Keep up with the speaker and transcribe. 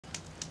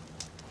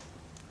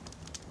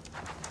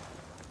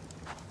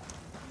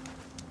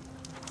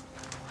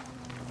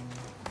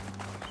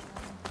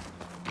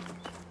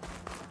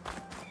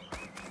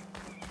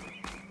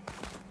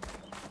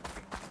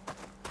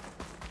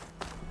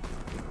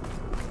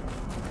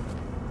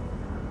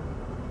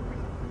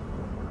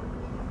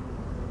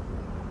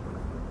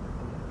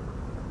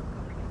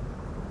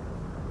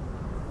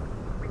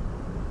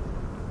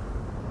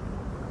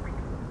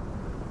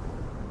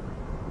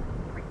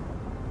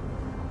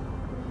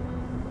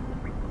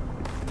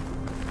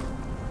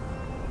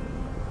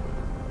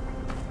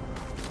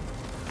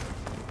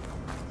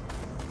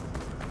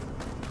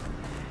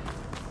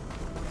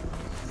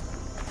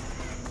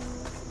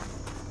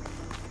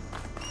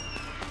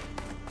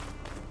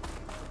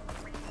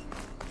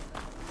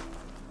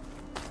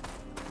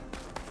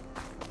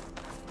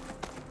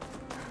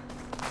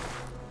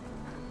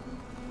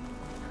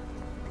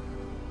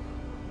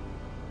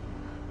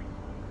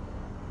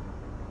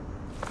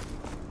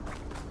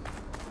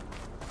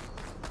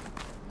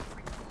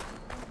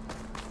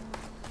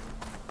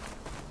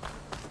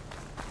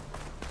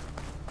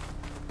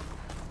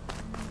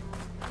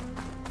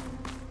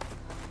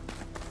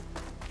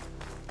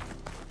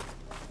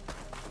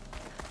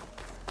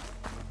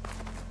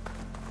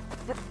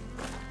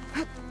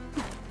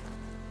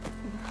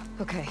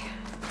Okay,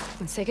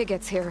 when Seyka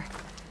gets here,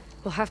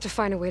 we'll have to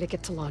find a way to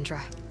get to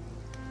Londra.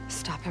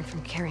 Stop him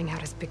from carrying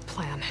out his big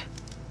plan.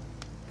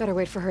 Better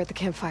wait for her at the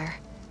campfire.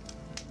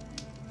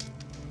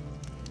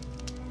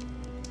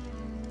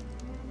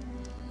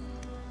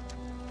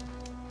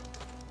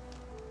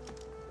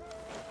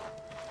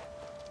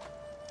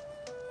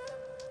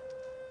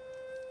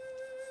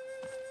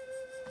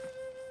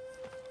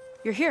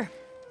 You're here.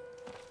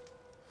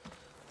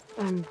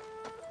 I'm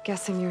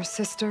guessing your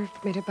sister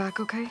made it back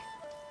okay?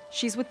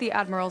 She's with the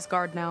Admiral's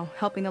Guard now,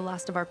 helping the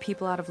last of our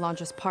people out of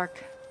Londra's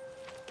park.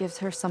 Gives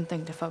her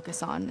something to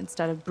focus on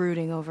instead of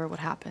brooding over what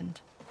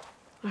happened.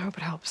 I hope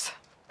it helps.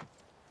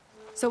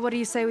 So what do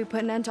you say we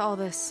put an end to all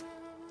this?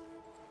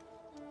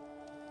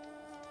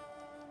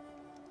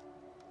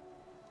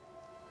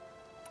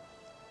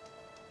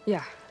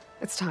 Yeah,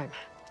 it's time.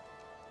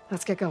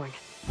 Let's get going.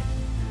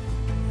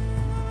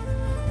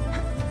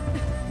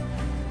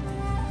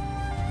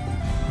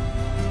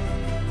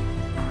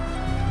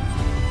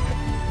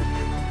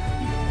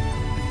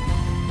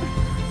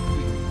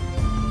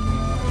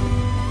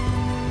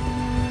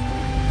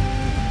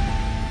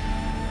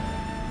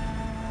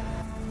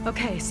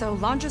 Okay, so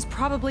Londra's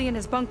probably in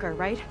his bunker,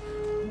 right?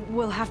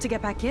 We'll have to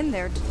get back in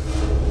there.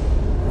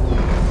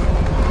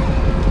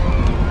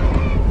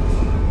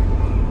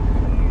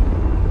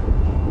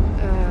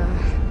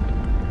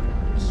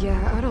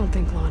 Yeah, I don't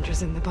think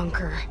Londra's in the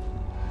bunker.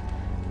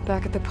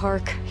 Back at the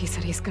park, he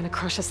said he's gonna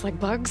crush us like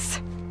bugs.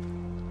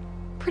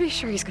 Pretty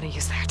sure he's gonna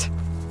use that.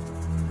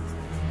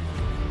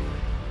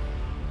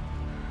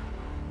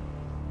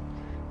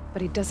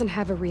 But he doesn't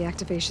have a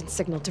reactivation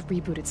signal to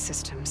reboot its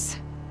systems.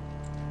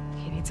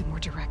 He needs a more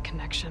direct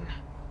connection.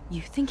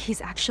 You think he's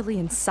actually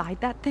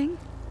inside that thing?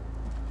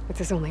 It's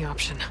his only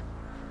option.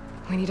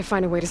 We need to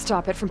find a way to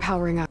stop it from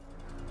powering up.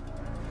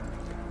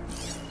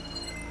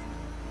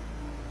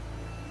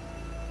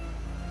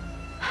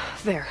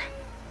 There.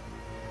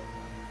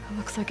 It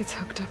looks like it's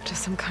hooked up to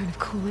some kind of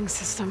cooling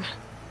system.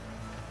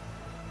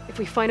 If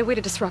we find a way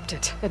to disrupt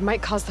it, it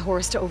might cause the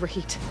Horus to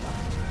overheat.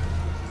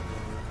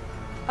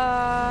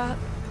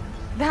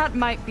 That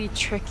might be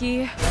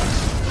tricky.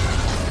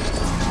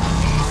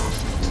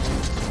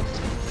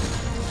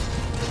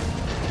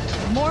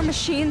 More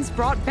machines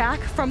brought back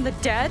from the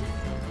dead?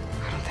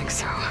 I don't think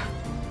so.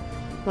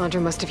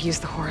 Londra must have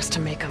used the Horus to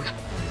make them.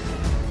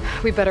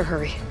 We better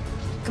hurry.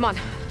 Come on.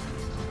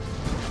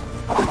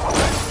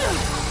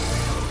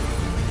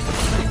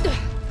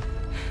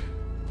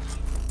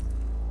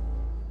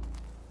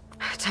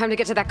 Time to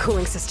get to that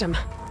cooling system.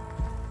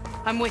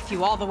 I'm with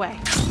you all the way.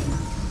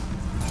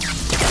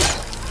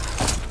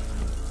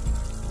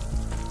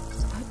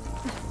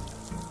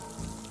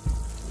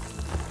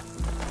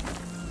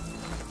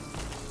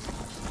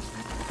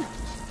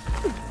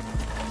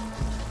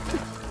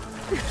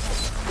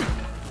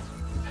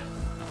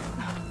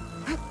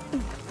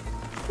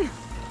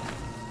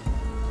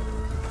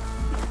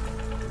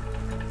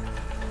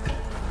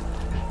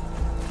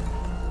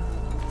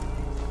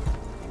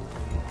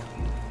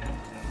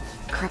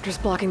 Raptor's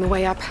blocking the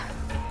way up.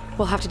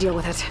 We'll have to deal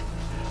with it.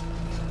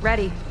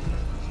 Ready.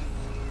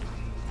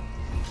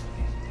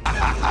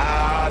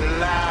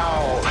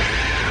 Now,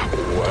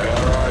 where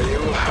are you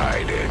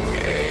hiding,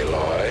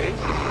 Aloy?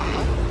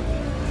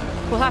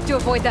 We'll have to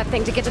avoid that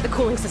thing to get to the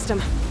cooling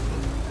system.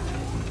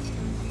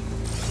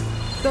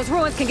 Those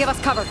ruins can give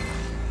us cover.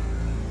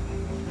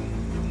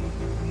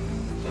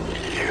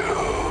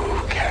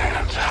 You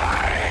can't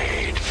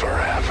hide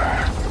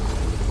forever.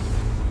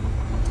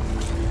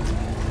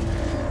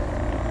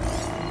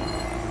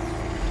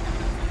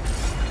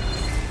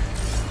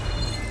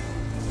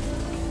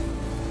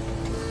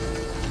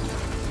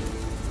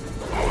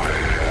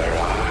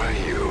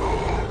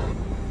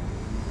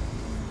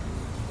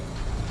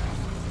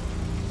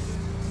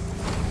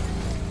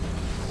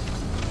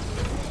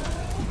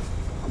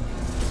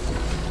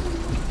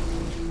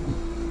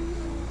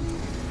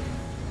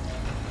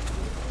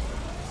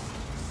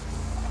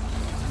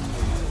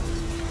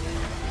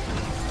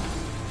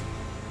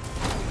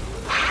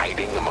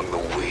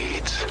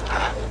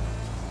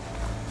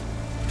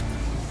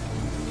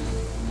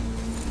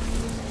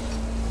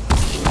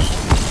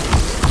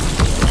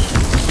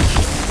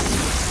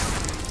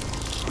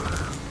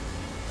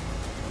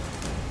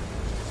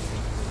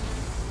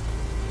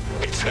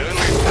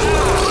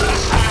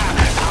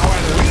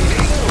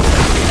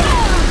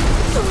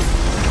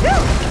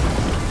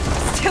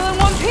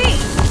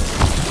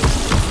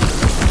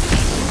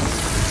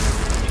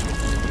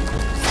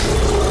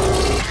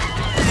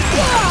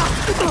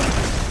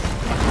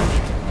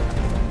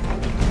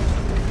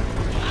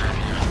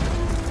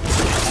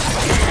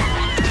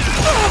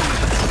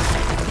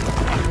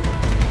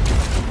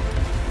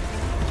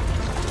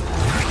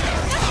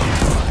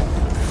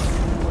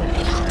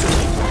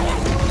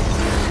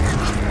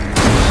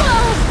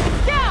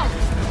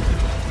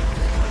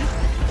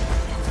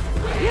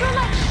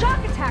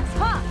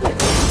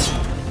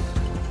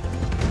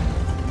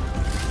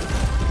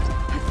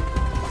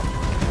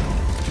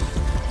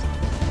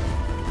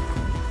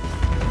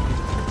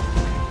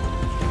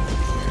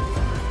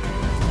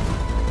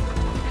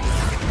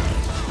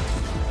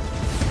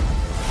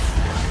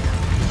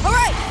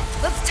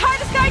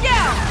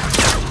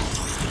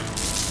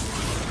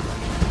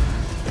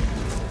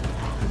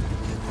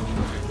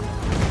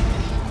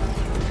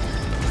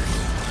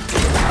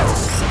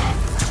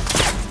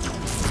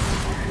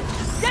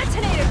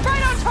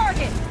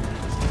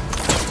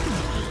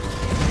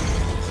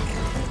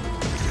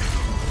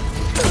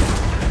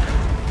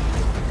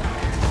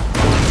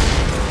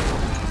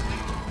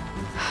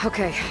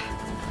 Okay,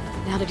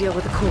 now to deal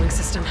with the cooling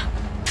system.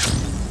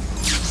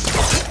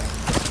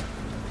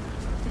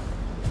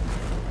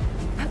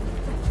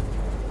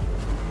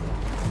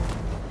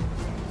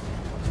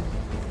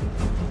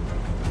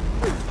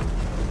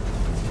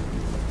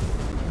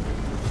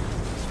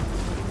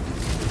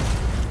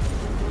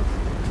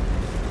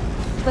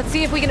 Let's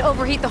see if we can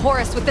overheat the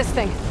Horus with this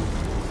thing.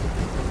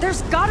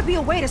 There's gotta be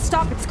a way to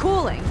stop its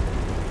cooling.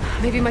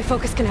 Maybe my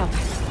focus can help.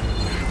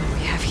 What do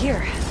we have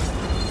here?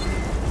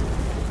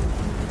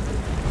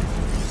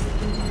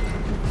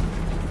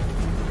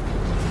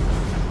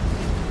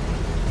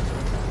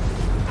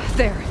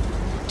 There.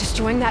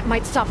 Destroying that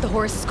might stop the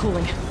Horus's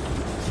cooling.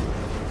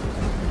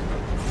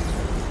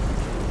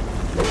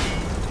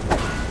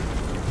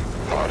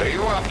 What are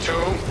you up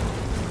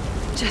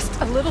to? Just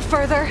a little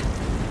further.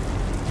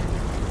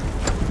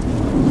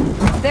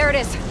 There it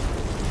is.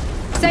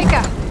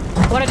 Seyka,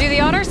 wanna do the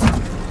honors?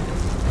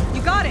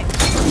 You got it.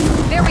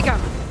 There we go.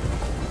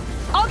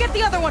 I'll get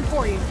the other one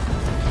for you.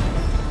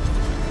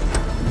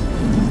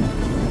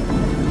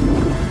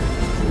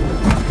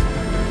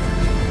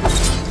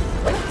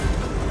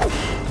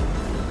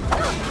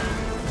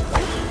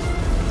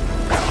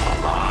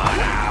 Come on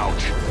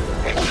out.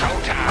 It's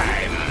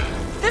showtime.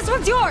 This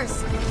one's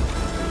yours.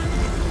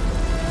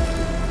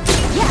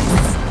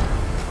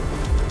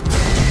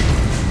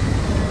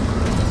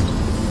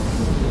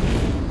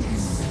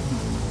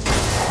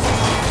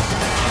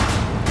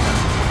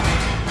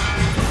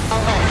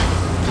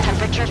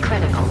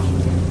 Critical.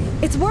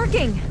 It's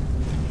working!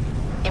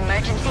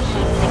 Emergency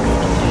heat sinks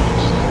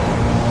engaged.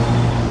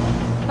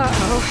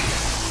 Uh-oh.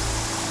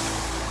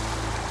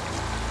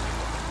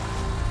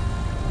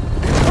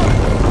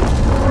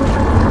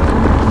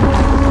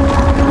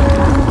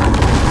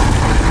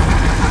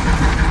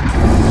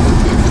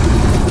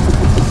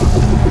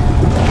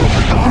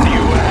 Thought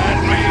you had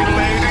me,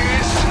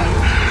 ladies?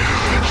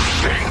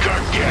 Think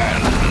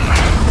again.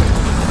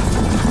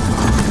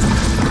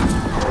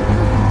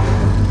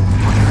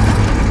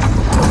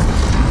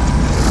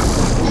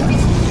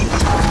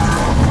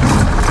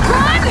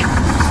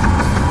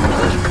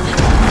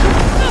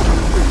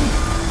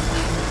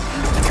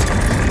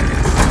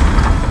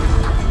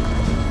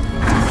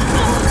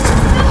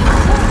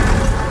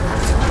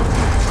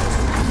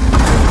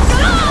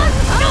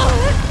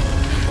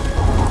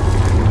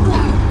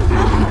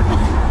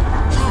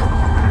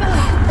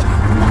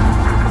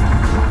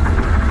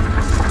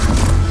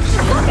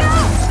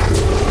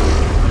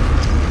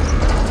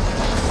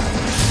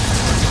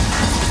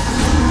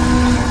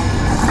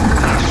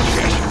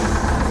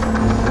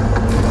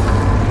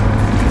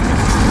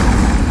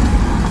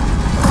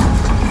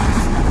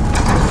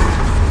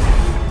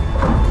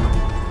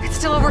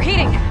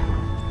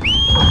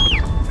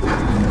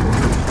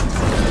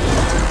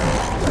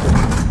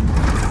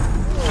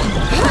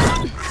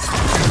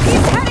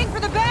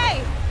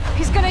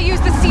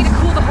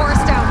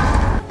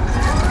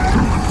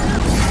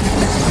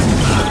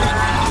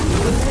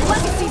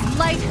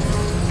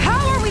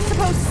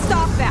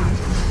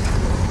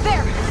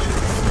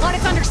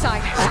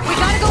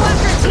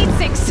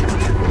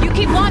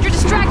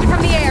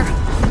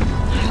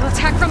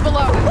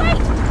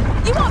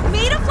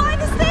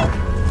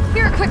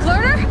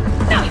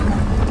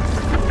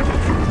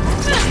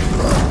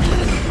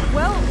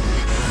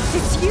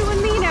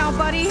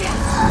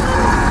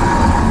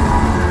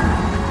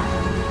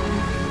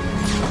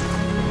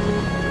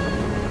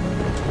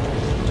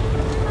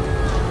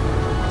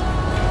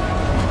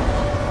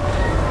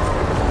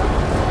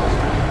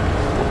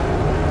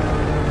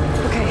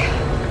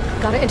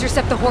 Gotta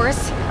intercept the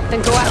Horus,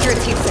 then go after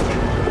its heat sink.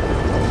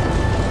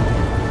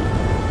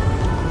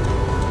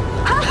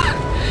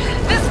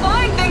 This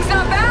flying thing's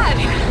not bad!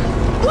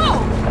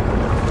 Whoa!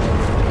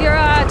 You're,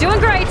 doing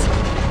great!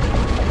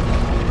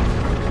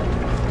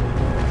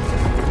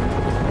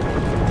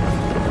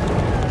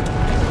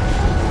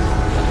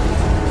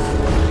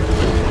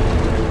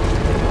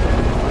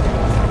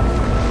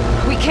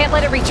 We can't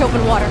let it reach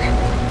open water.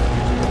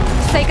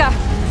 Seyka,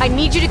 I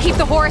need you to keep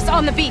the Horus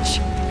on the beach.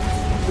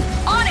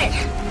 On it!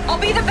 I'll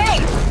be the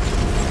bait!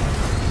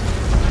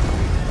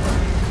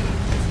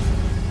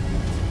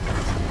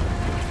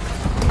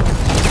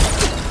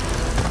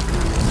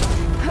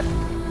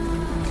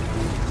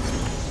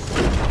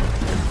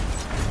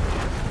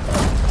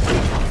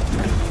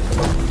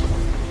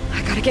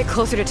 I gotta get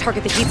closer to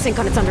target the heat sink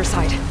on its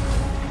underside.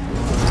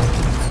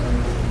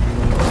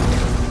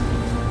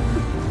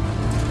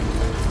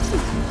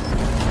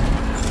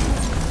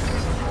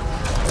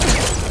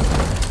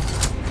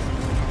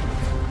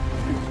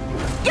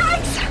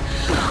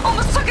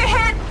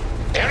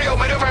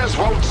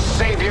 Won't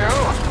save you.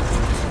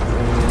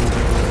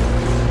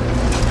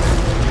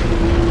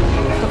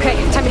 Okay,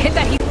 time to hit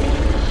that heat.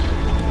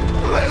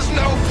 There's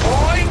no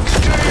point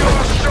to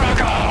your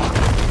struggle.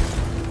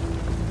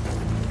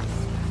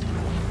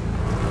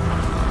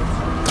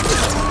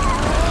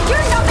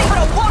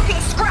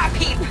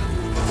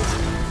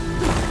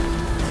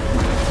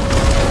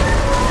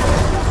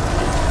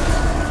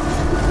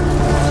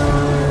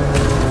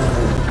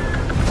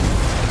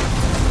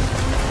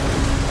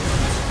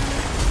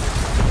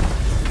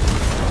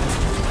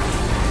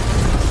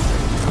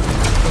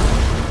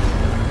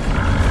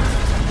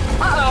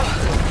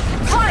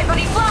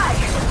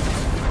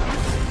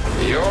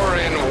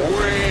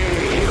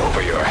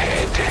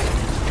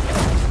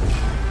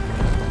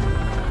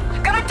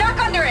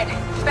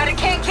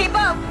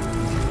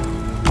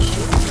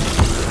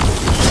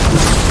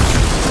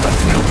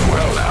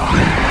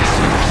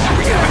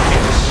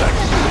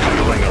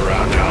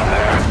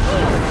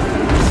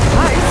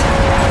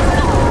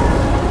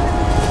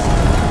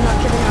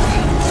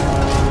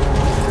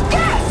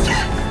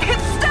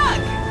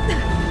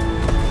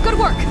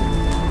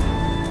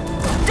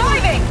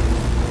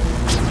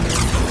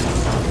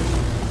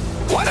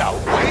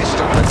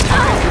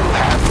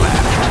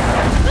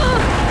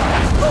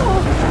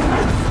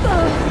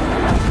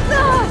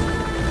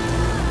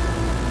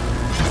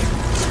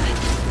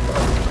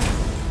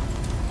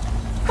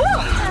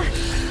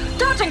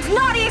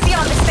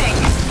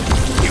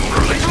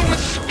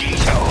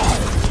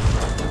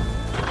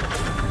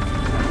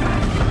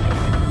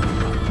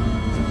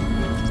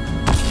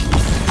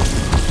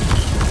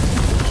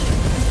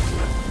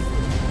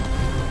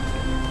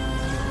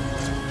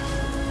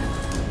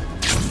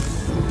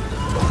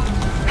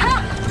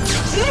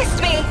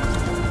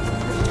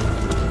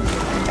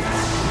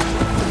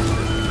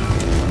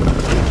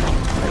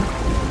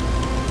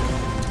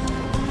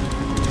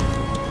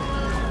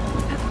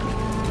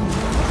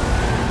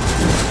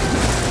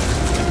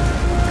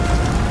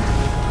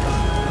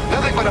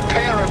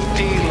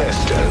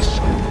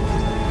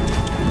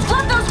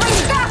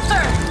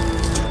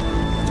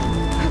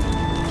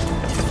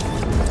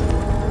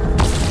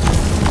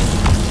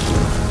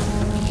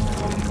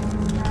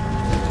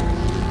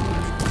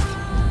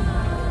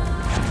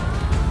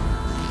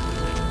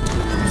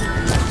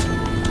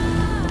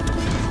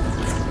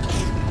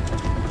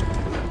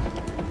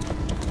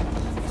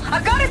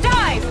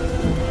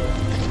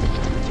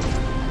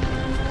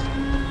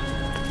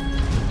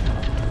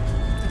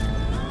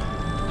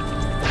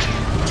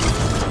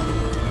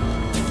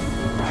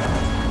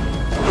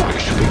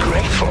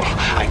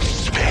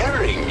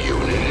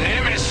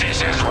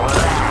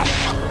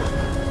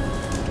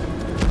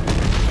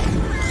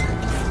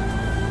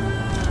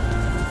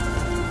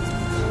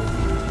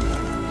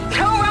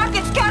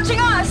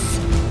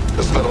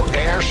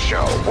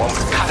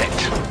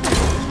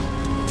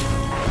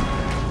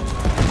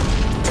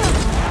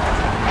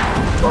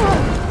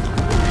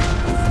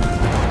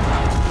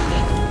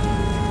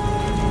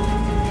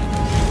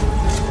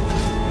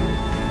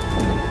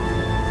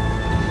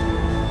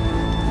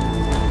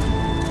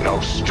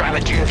 no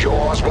strategy of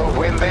yours will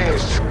win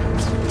this.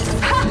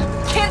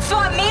 Ha! Can't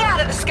swat me out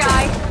of the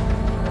sky!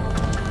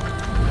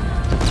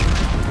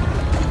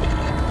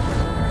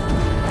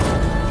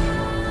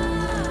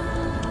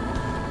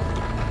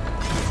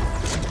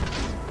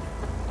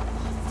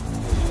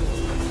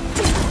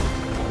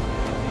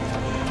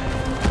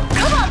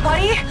 Come on,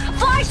 buddy!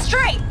 Fly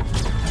straight!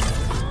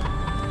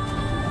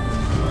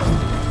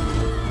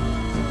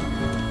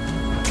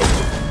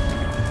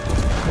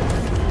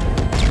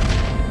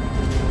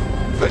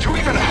 That you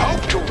even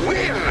hope to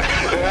win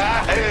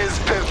is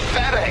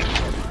pathetic.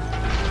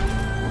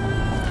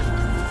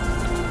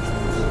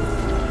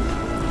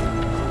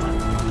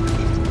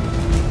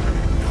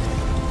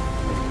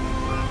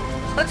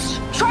 Let's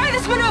try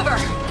this maneuver!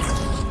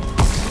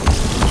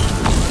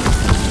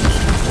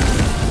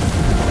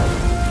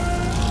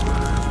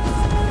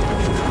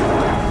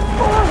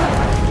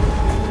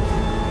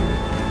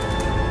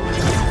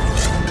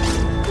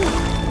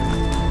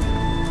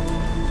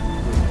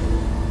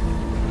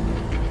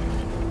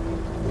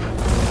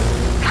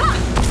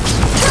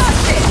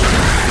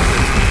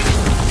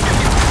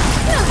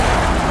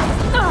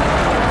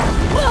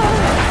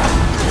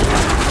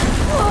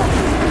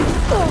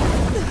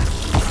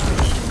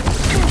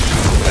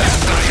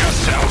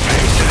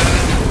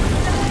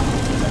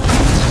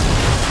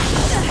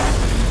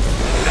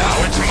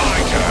 Now it's my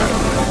turn.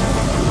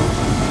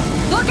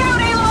 Look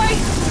out, Aloy!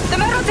 The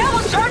Metal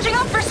Devil's charging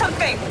up for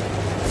something!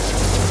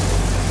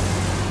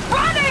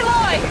 Run,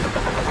 Aloy!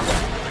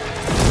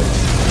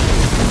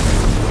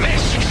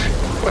 Missed.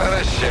 What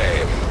a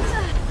shame.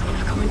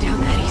 Not going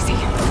down that easy.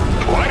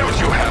 Why don't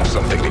you have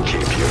something to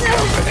keep you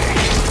company?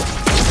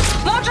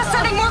 Londra's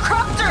sending more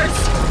cropters!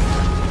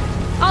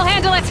 I'll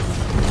handle it!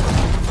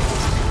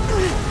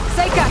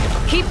 Seyka,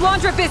 keep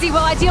Londra busy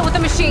while I deal with the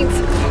machines.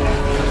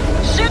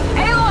 Ship,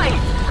 Aloy!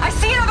 I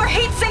see another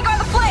heat sink on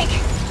the flank!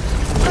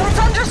 It's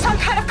under some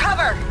kind of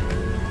cover!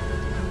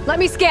 Let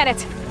me scan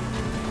it.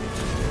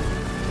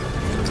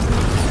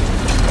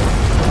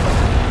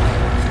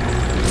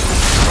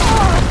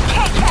 Oh,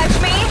 can't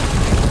catch me!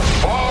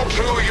 Fall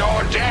to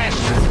your death.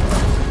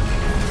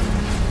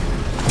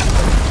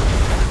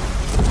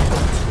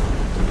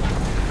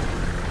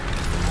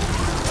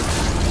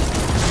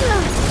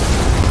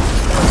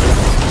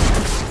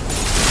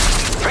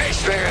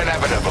 Face the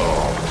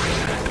inevitable.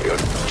 You're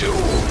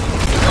doomed.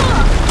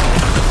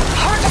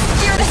 Hard to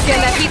steer this Scan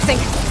that thing!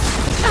 heatsink.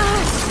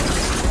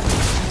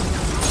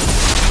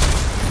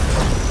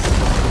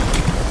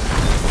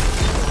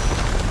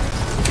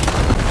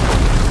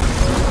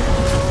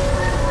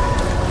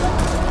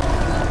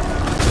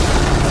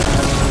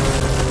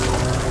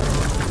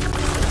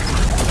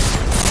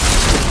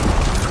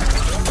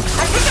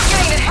 I think I'm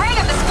getting the hang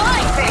of this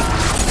flying thing!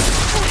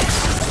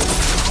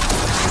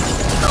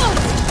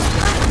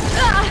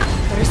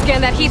 Better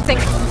scan that heatsink.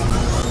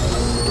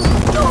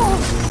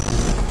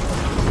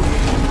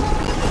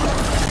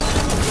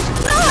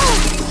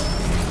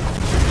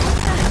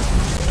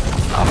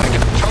 I'll make a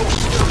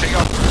toast to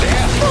your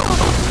death.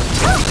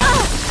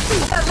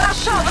 That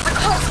last shot was a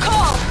close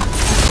call!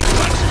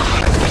 Let's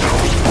clip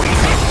those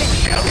wings,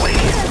 shall we?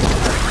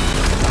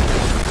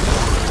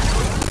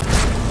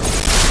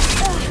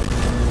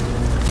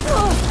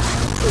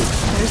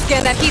 Better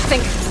scan that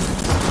heatsink.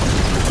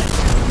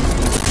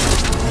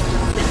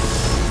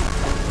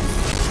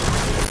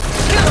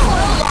 Hello,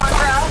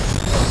 Londra!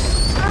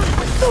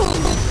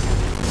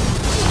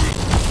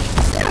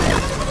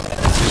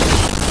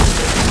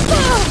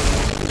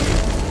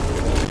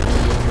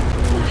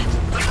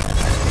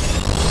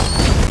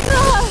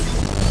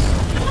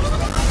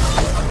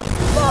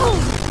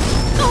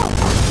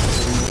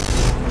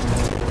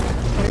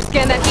 Better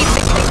scan that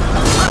heatsink.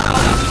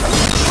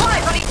 Fly,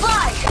 buddy,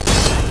 fly!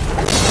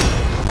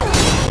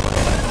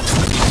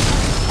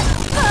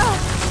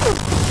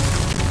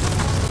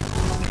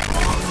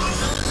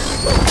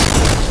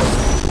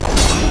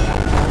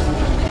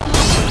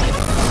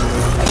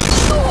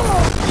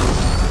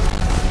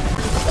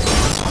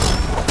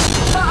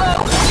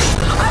 Uh-oh!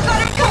 I've got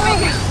it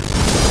coming!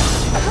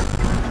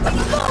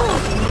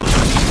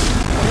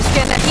 Better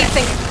scan that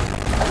heatsink.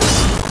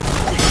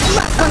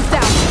 Last one's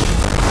down.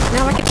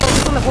 Now I can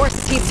focus on the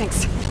Horus's heatsinks.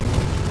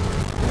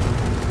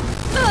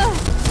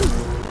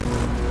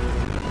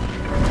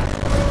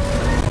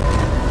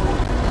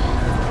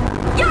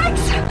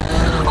 Yikes!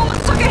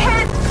 Almost took a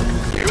hit!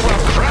 You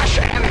will crash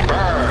and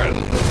burn.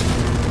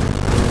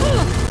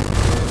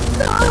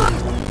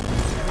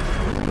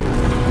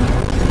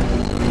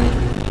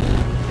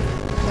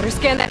 Better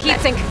scan that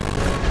heatsink.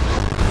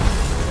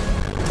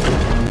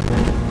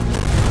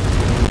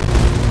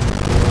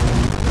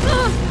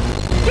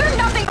 You're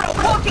nothing but a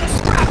walking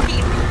scrap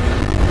heap!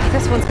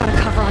 This one's got a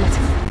cover on it.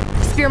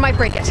 The spear might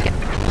break it.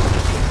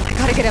 I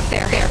gotta get up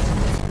there.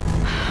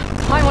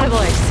 Climb one of the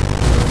legs.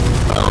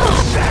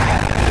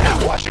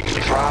 Sad watching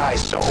you try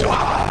so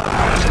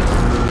hard.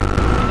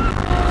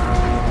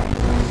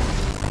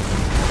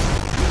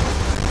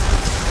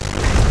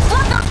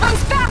 Let those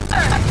wings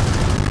faster!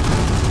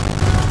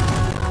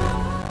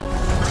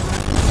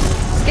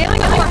 Scaling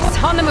the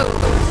horse on the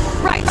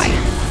move. Right.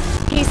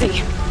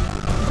 easy.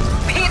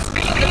 Pete's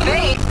being the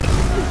bait.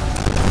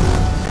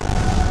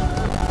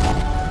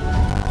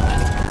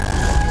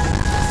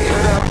 You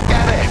don't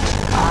get it.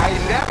 I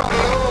never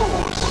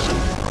lose.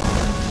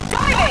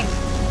 Diving!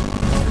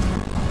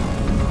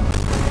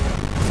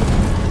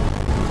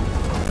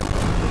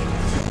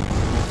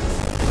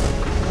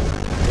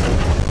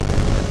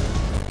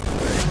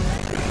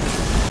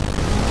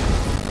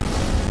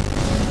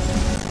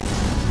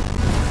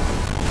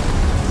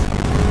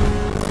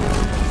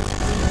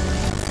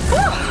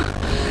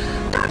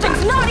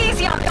 Dodging's not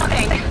easy on this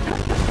thing.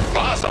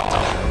 Buzz off.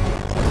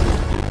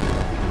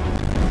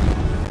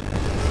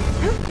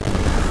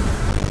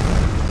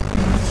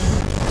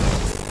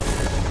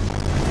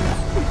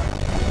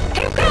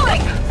 Keep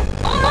going!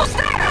 Almost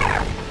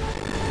there!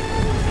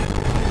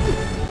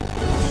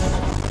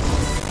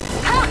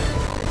 Ha!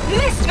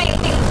 Missed me!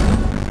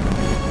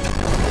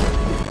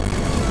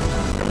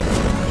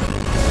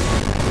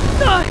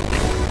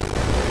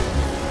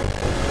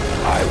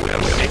 I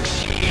will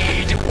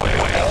succeed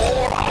where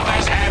all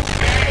others have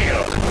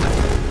failed.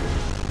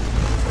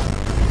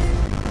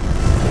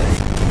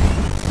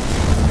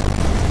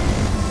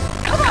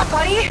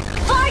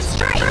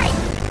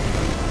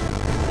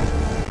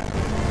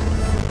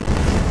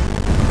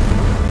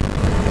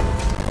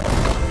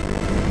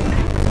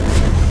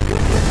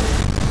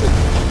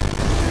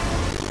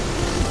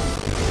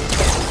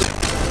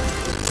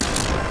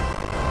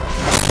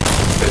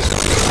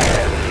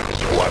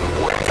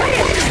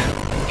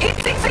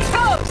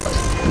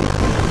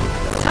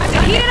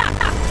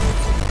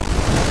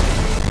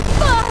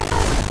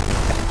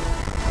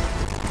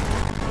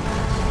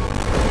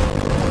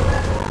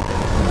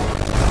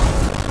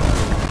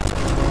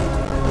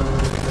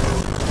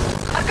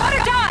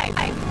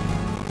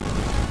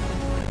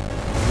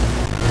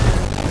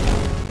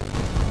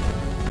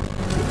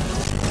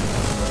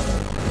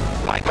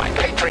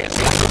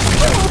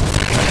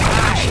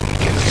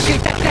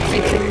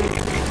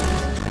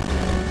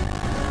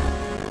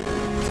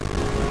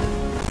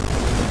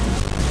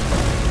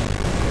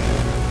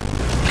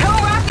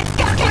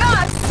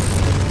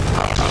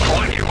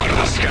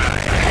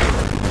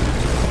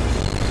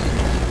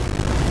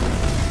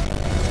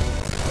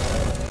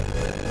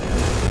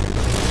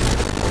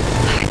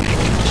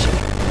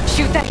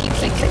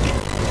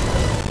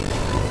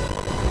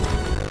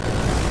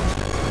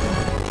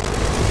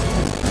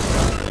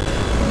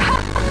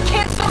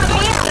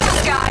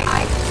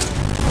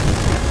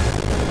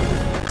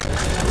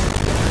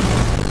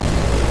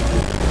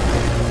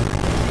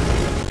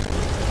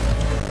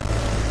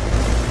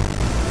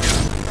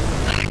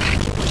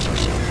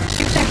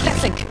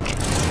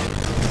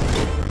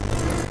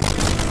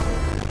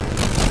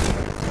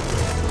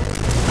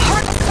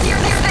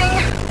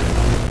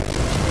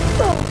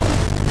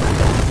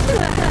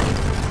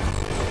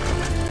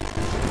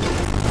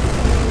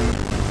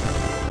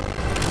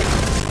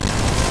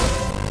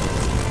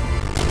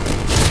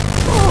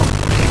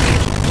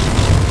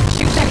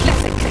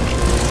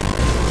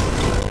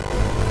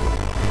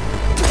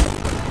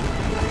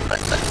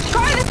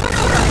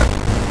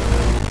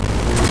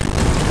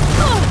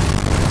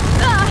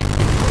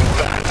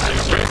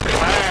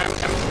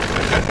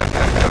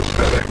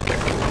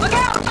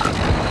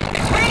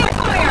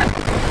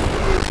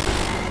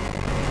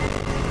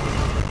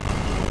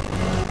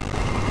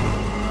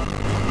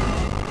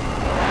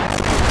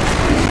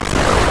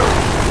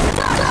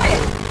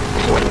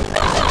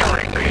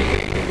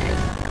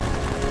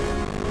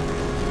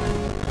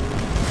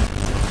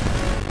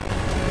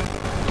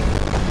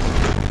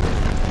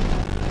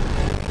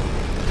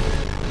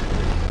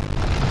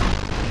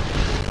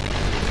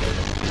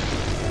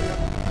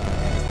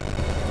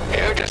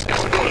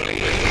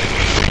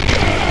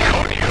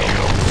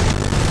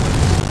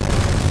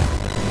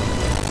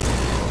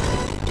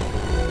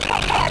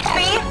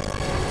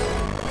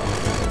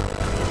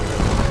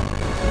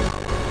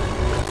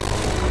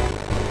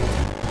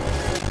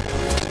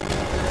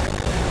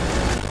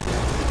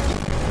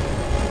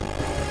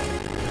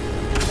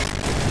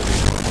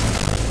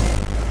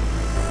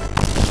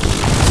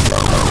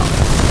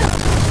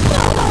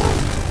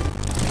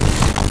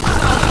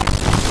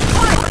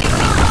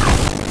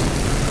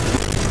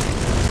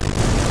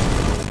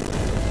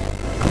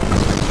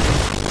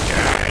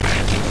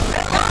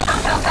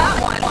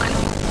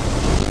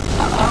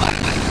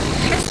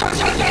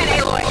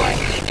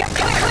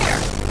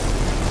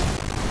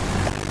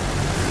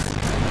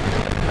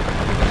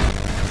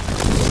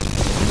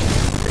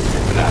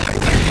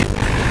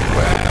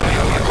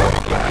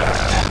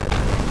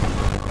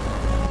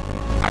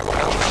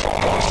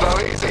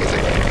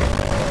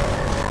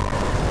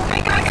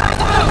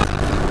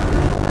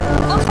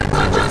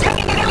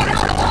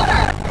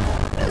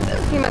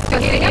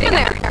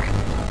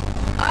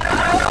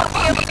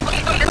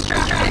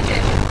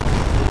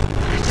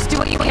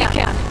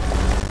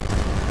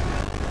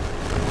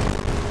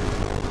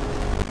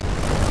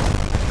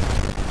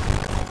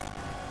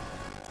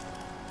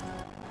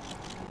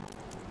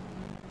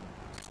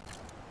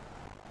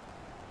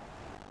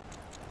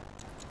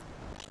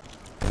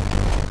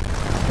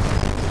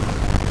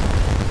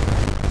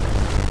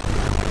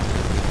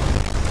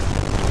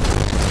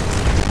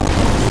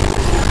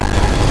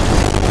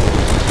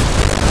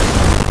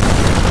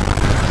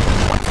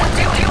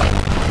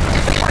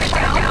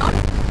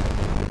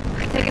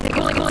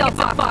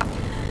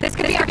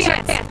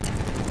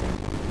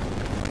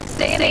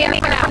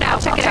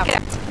 check it out.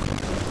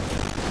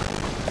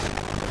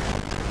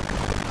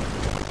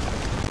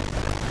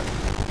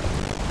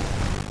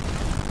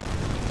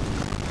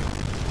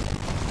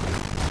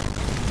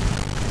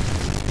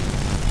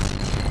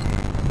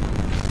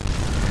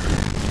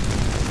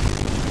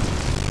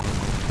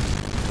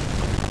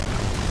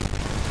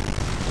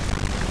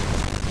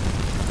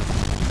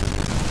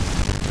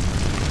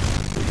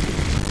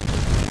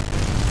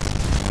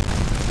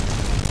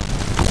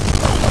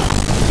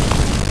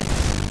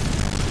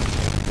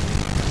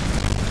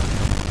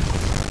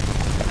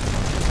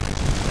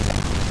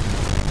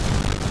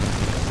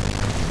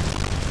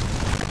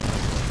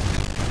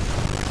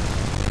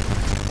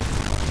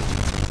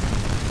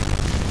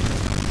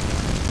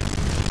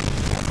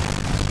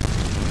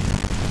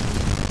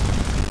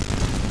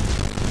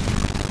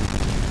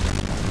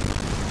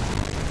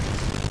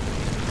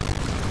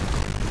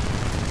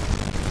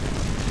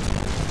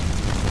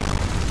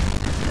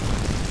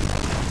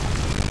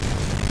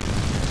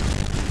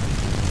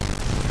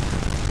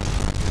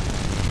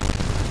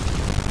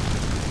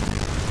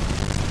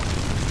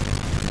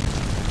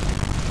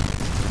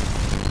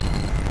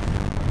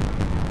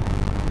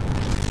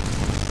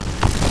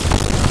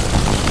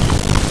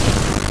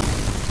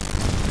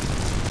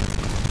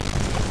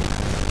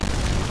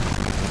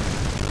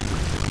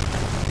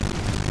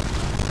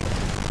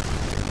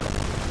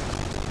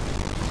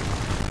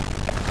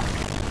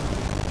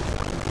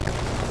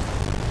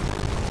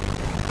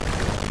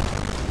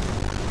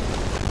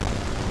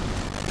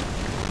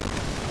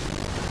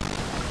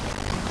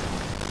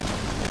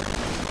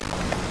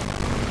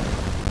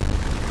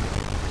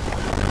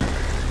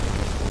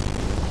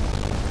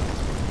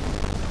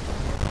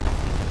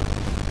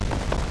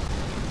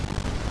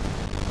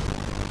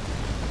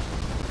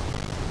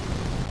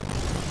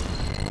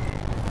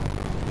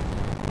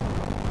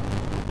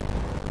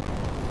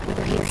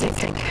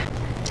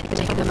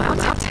 Taking them out,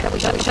 that we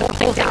shut the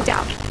whole thing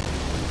down.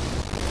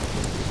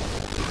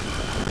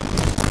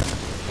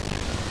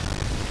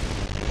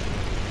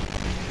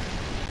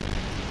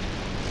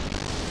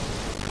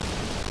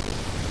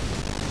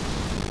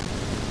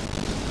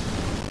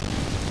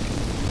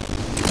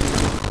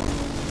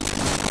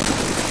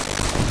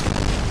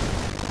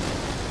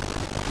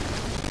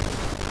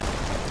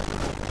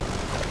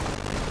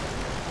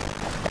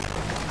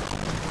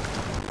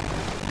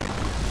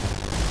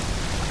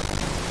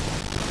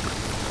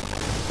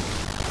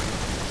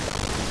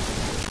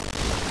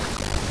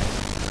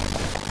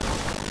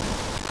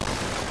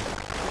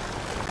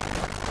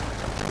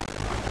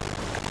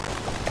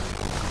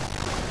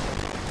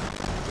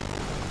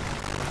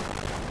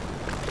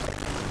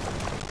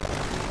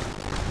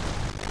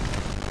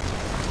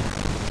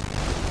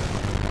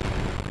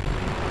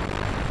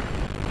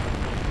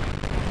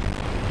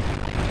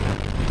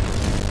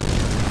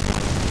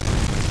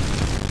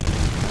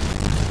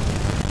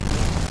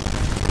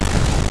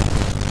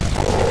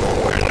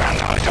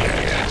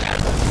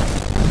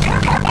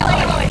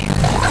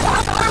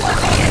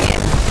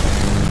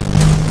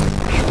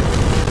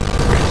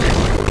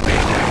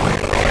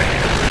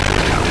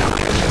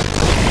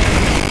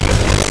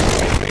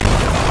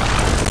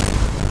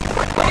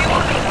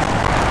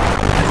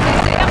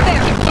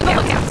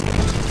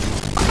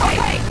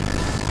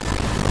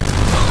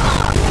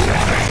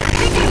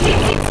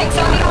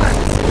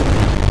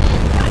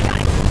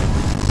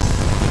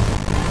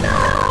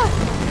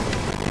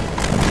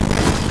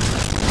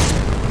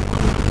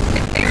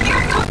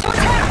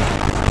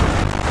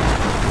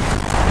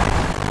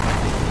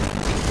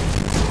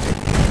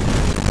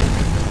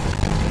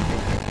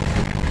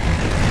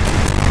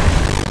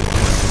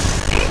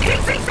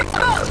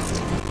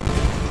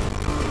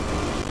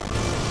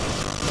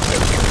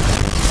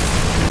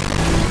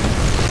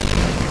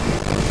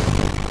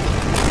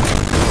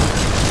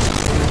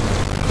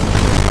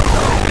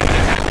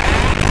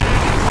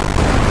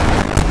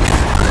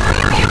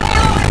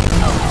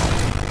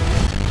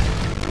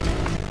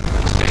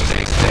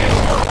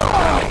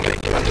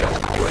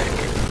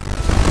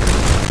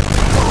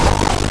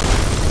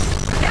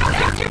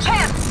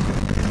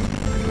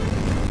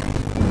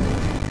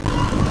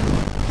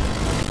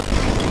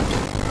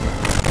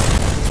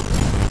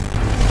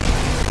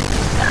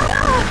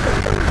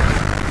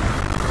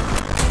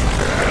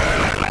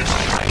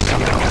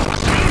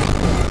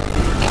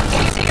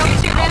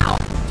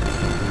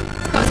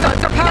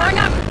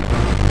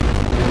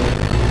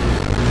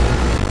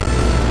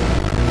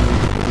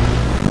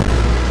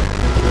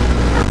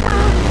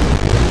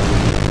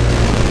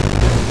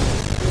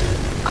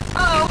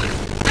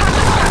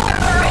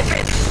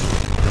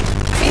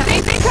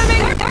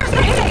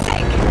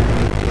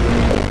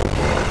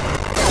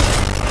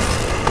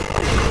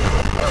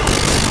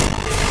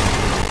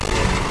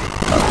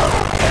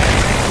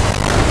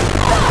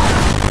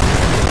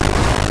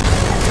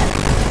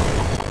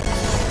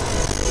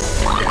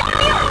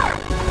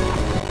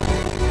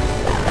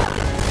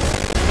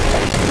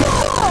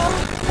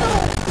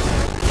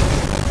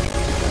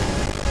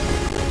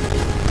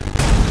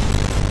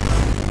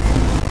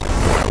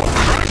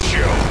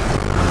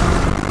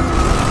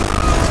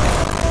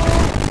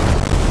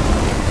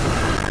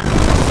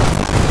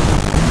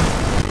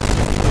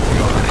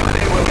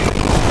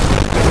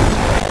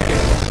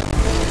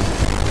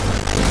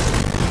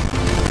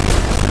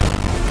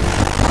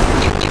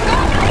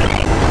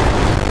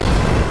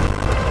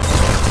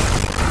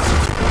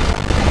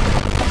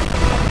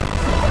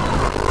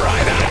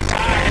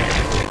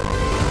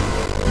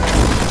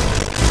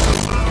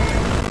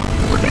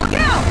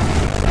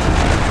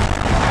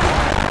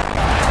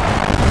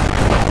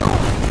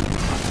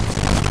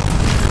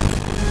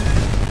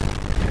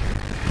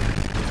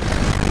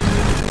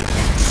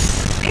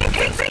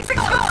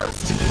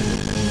 almost!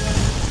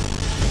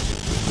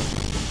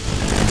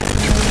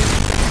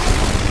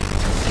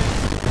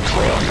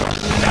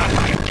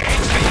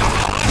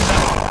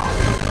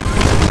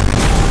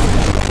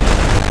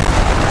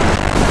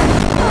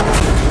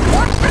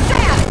 Watch the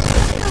sand!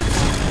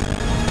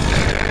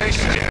 Stay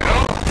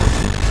still.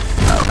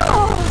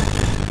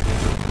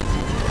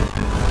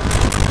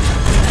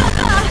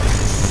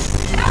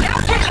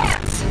 Now's your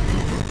chance!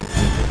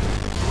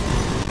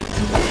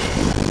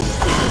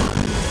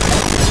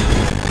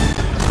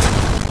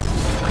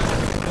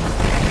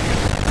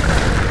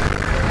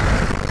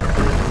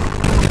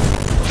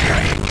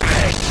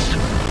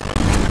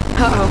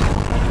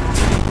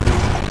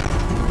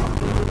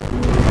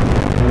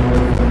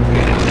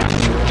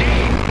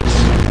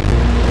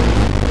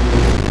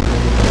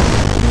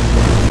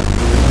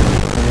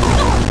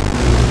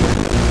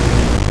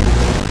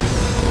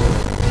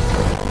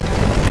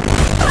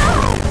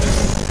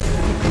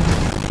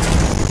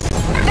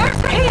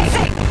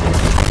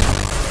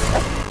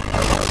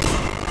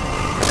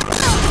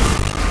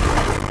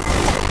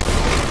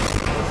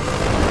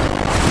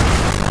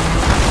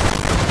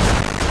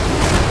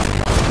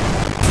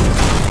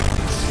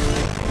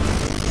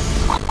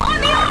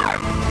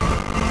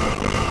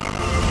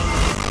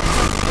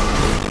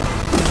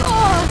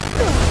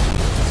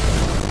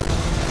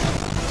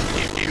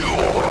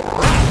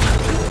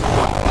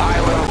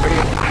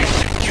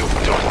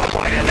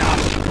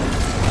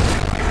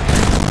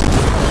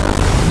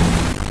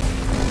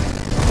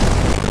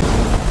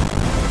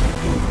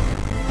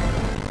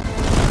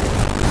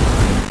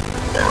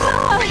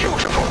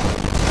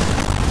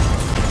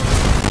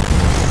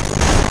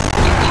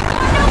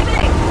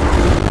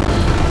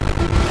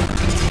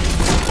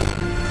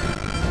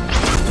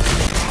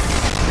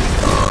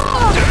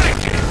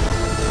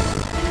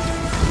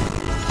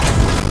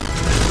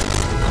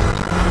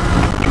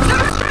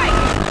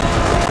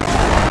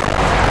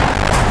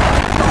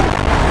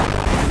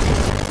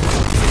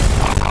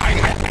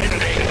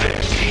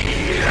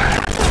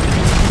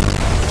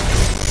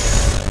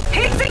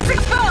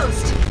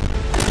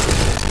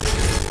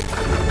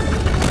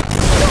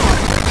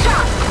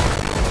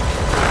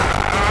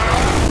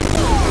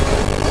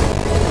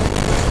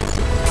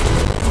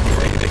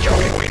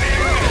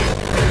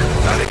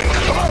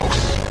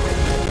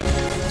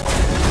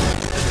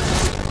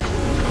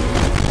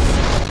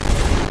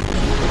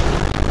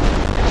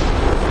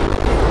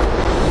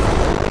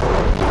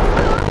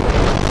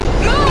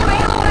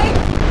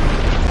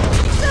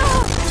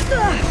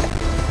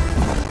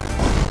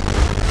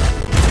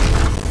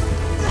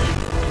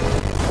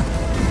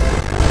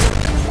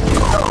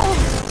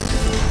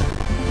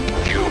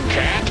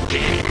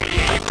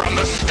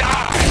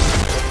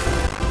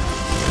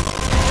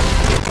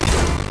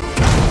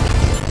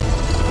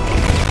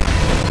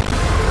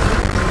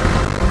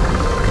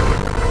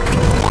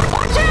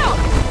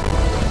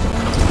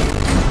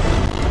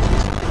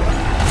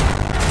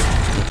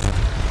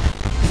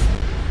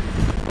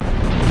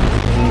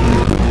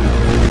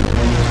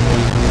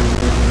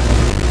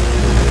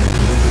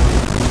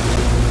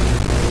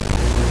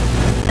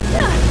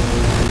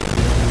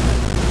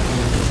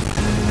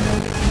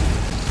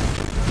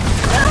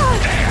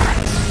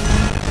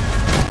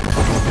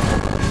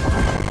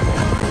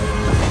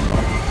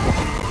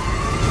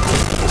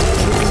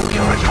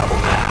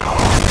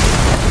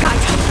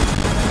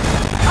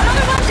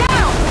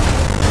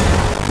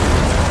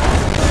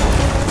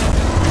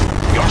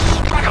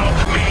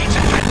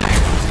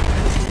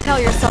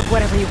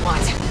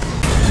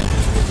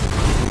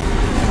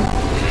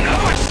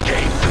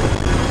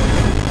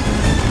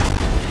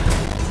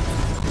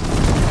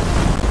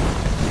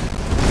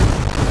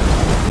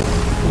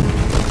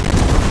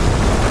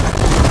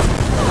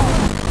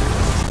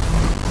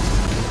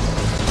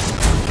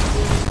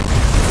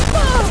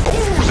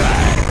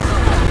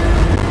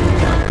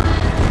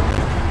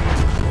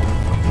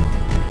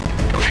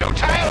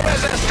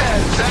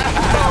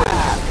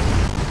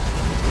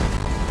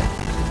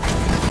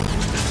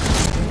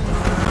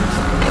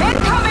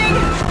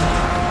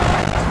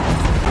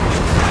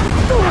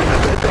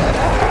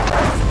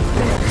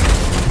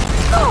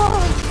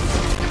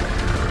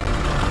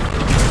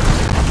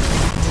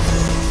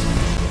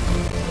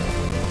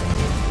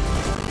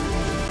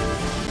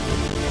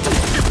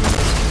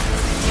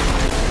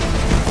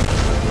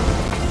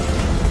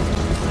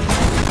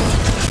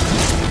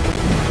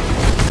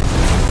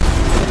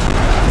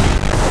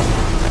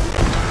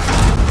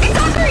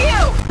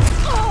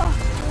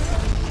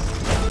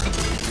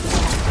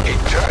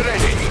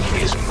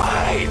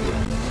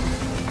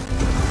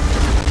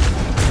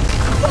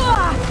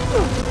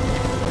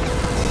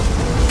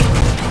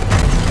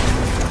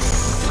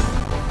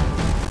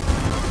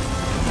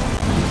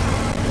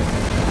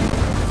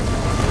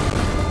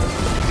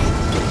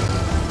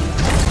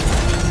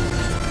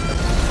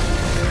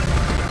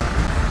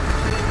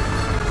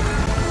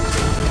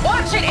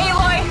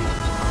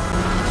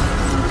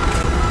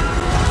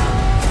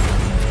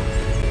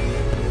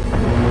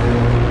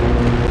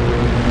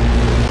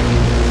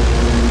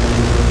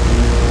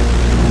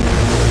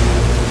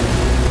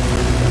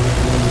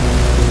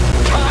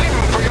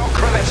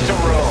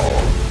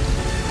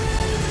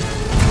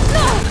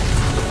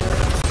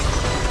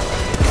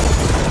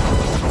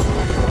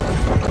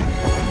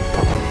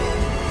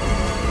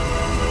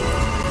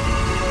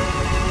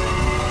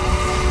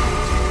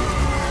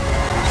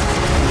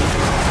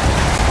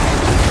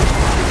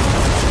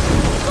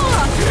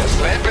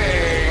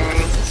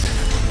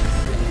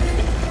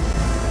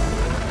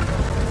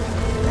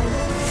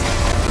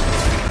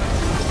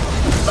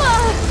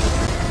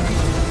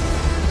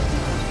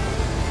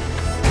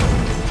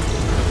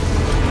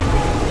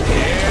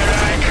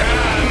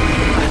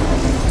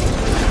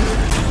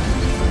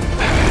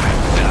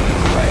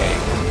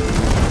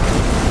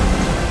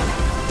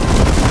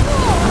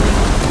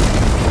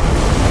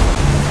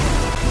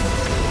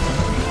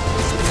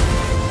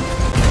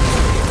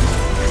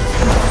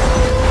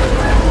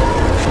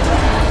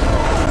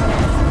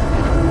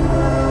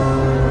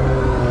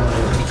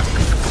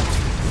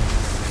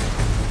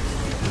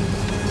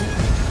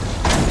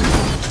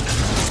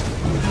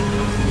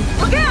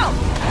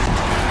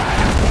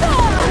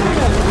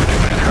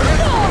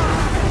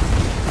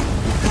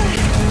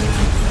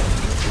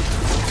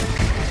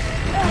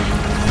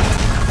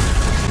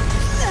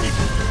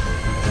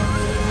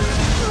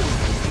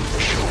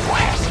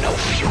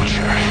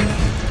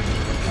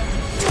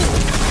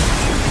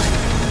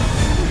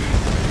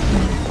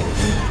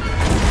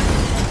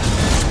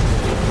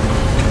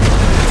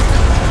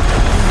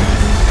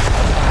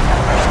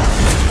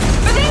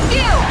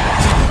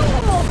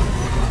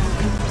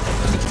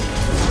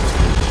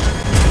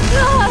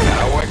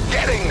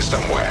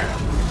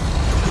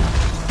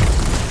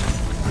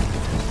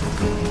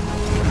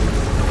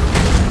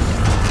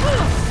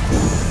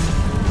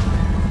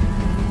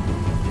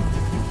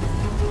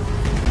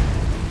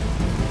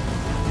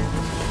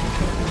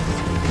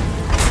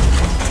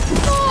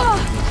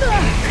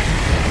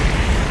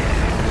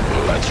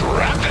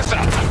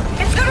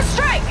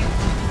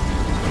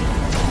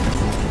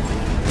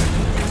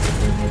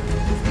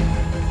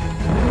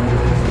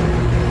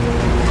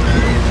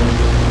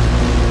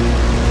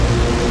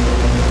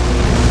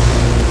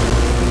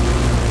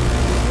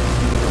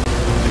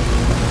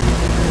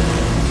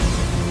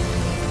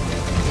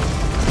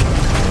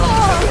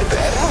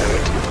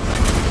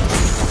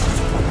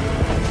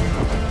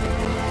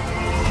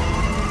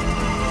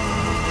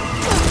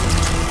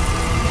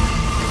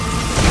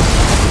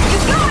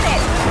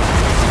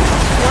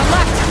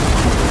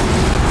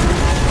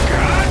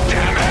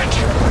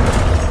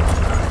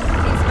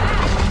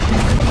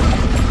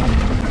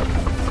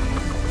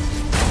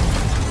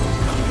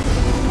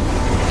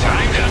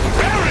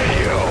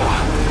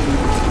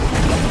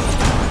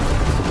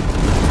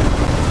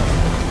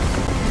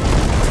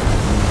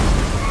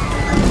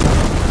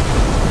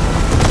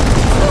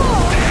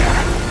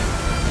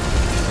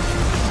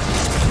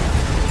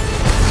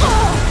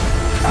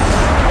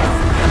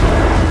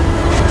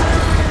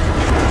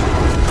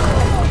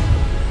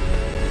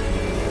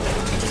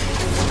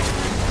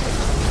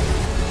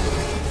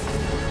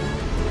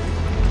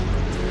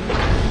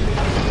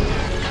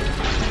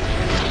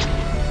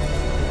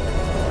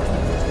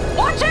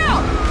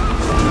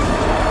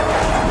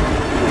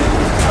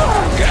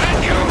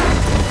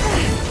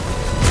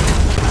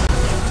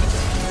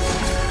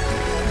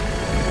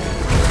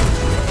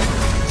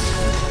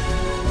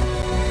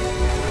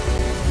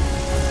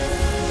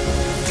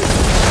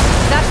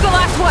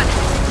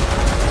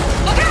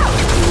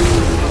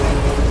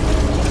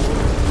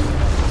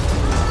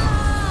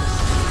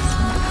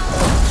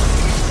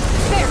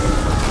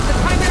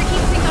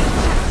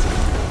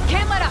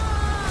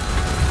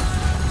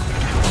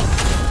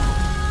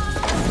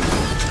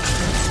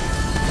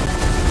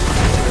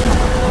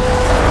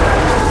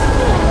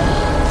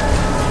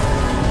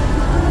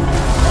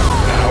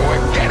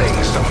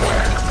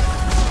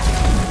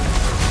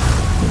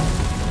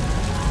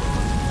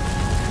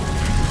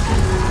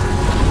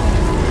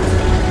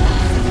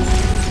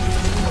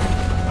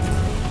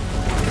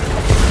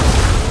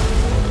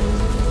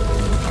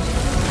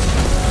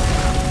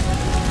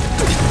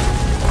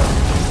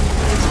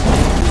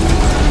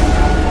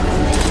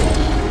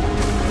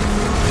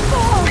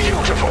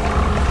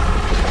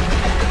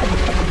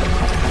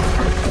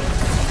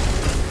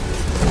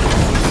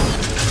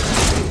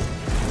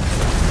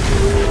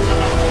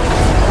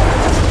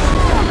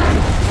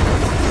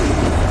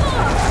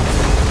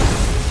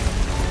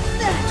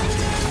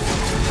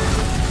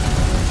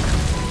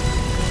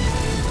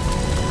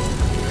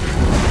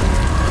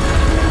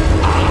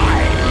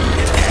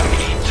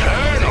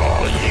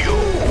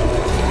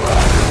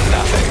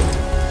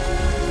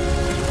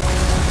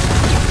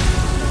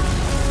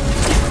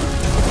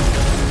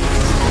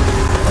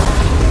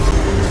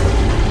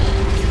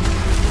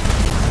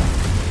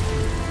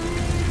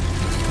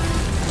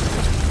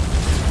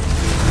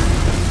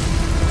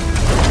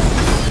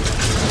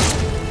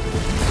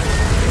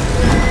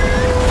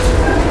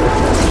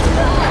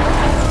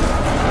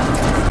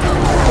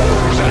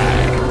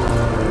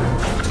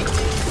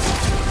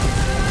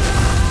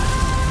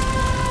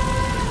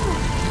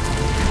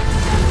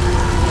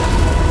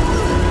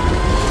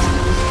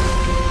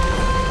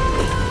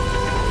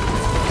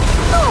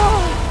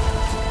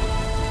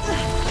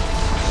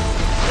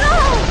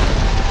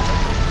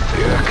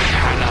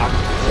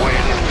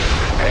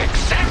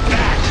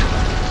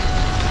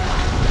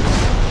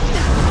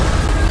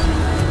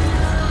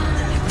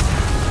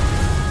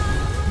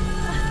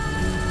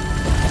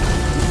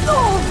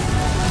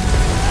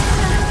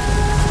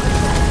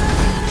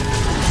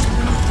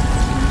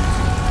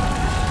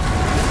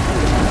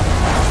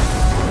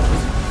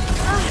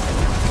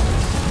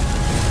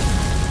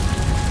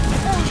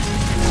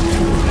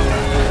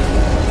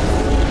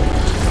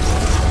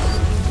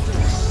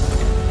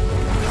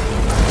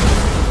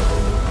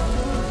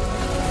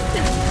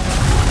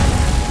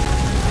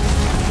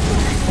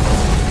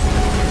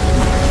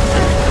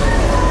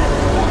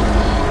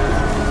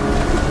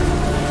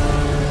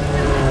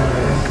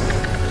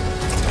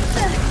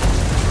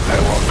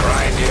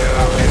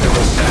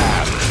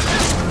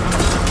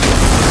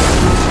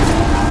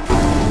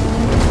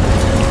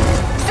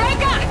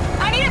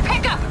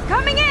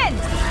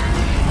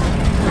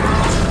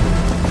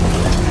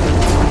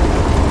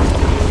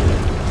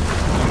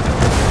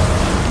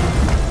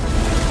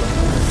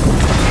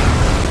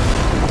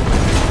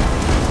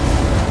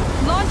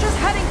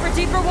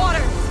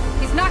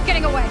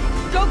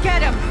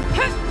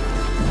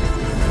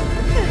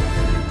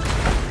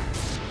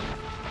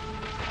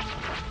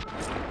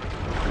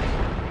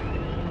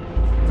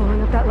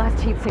 That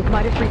last heat sink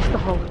might have reached the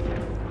hull.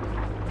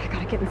 I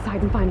gotta get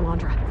inside and find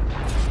Londra.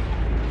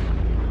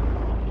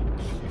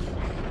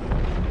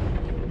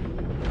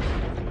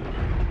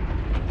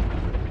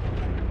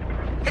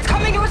 It's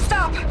coming to a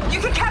stop! You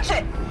can catch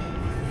it!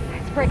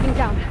 It's breaking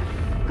down.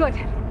 Good.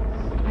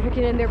 Better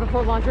get in there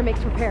before Londra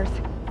makes repairs.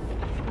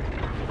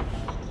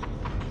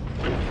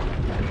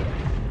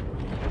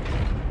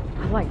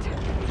 A light.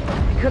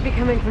 It could be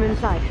coming from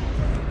inside.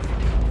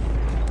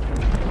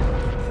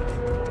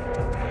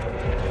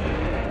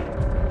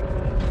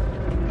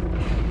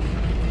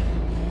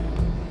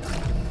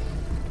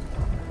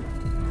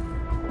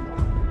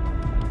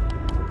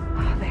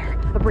 Ah, there.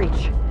 A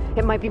breach.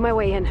 It might be my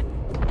way in.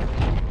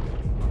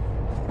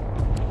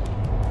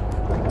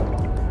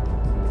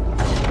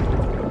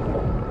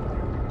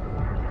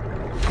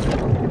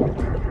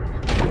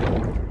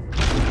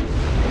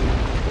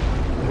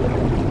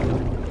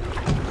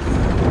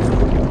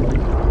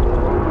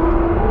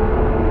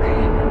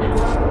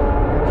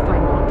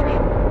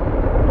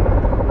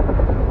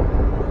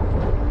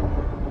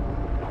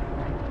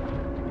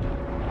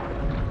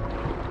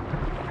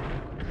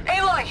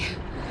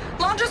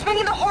 Londra's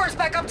bringing the Horus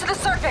back up to the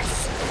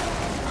surface!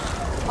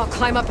 I'll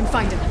climb up and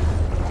find him.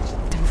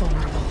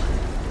 Invulnerable.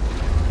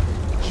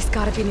 He's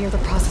gotta be near the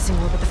processing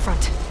orb at the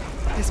front.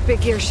 This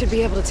big gear should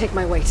be able to take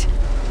my weight.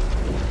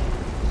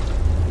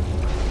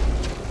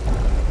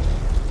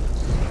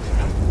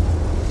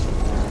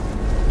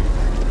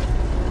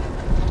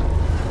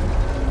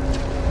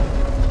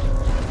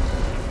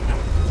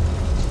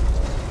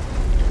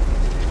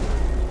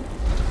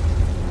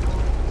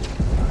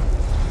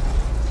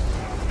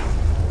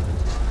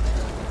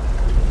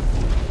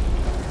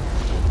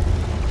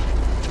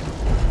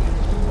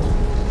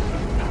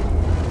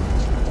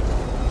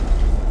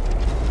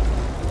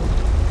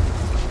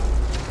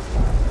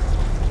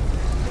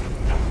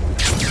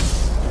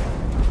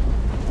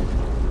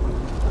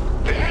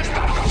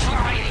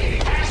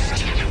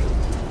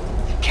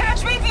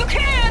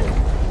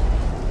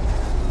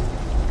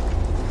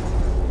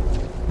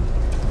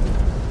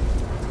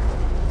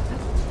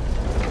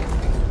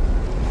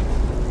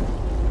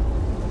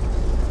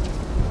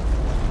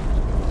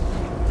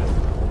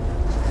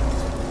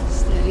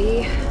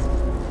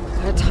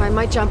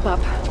 Might jump up.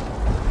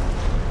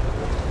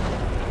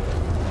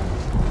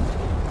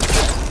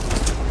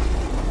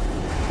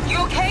 You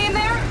okay in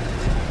there?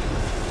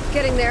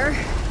 Getting there.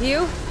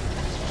 You?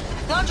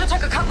 Londra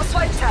took a couple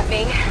swipes at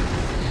me,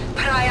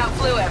 but I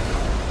outflew him.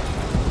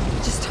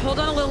 Just hold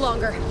on a little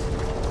longer.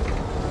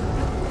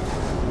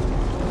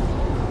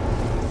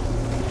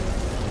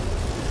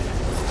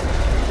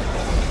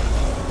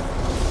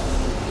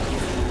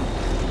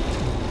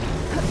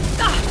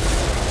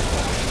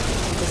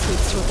 This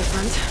leads toward the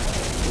front.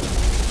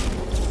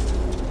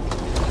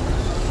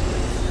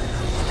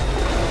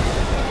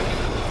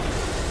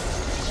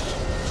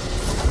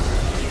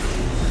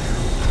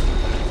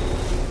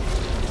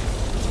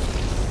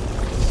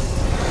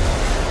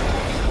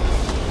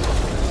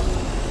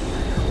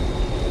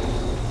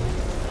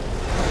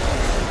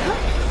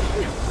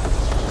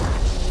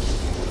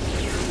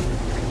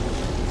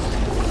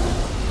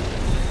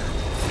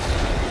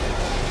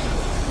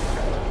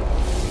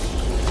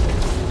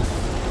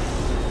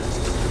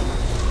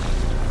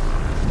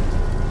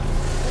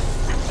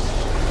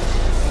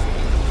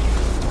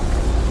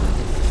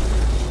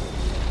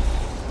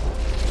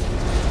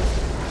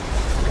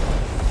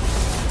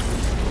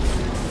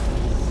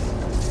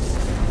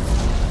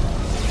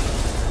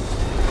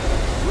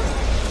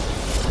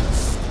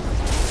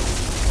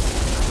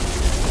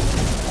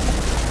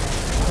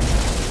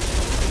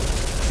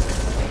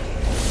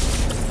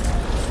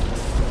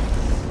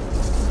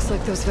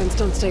 Like those vents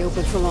don't stay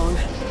open for long.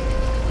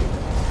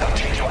 I'll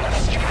take you out of the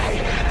sky,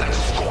 then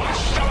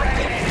squashed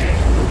already!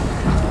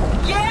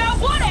 Yeah,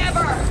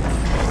 whatever!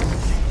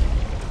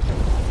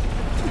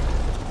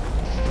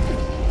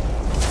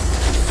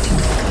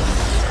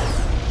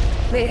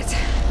 Made it.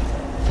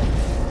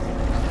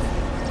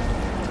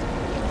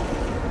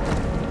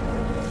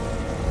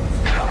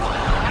 Come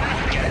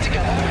on, get it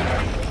together!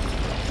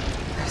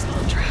 There's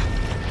Londra.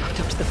 Hooked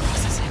up to the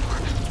processing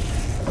orb.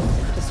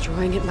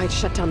 Destroying it might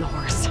shut down the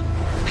Horus.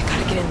 I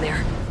gotta get in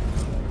there.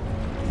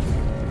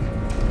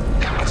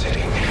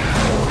 Compensating.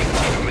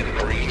 Containment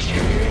breach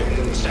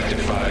in Sector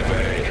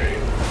 5A.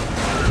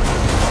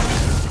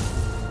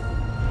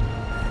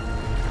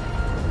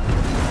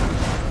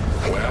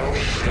 Well,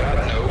 that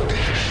node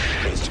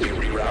needs to be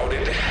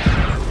rerouted.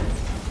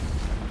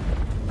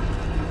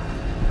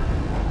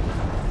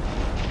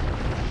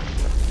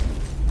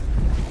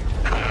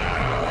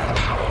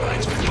 Power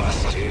lines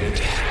busted.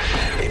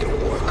 Need a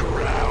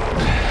workaround.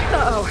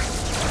 Uh-oh.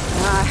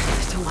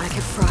 Don't want to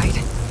get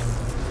fried.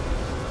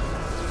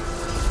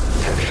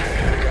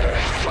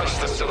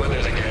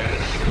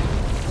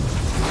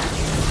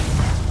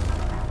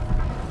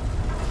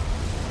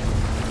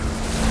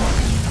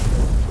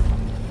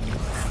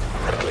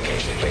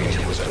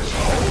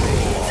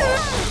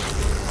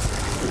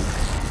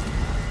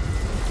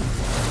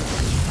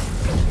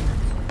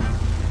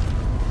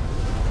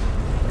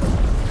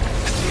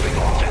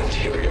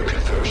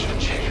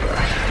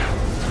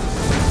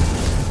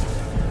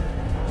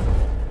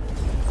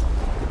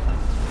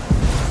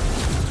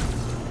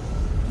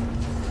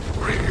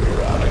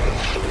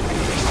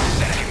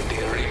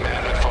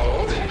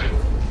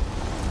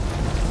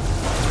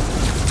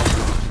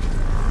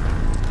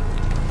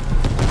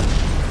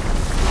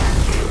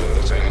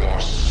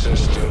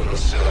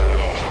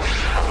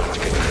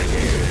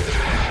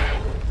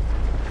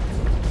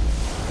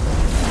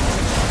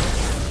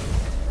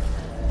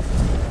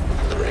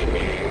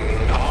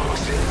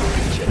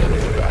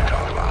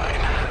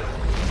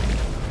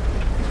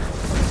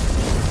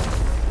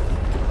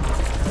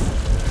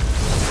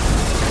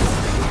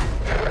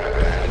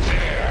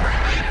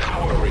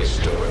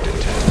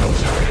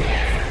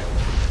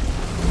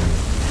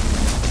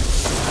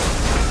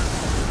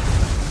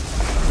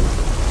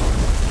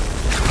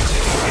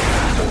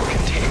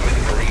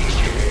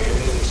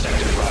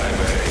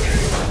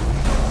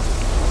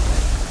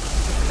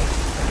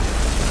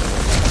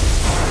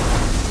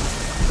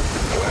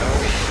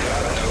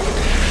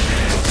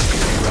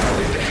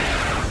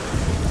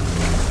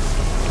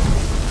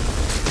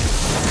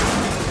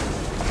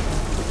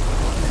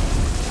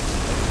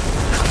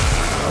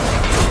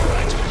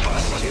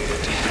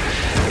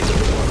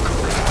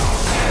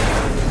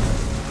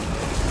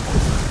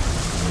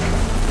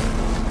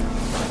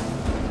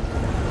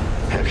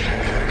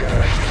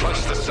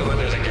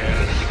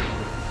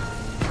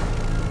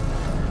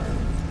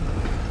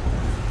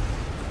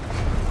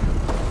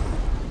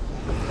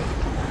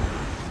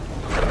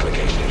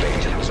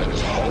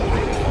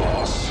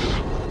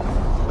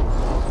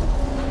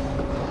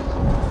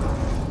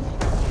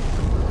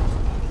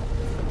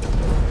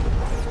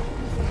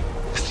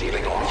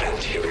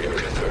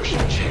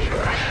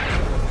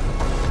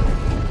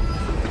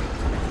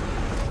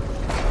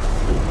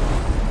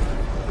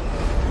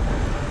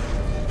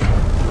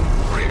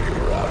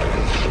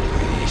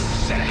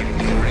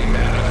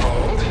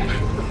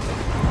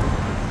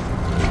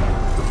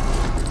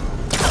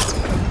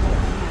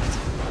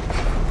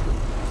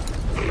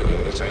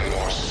 and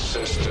more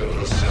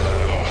systems.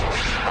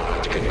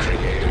 To get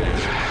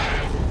creative.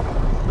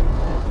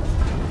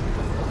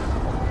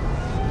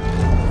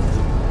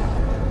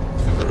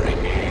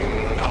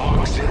 Bringing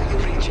oxygen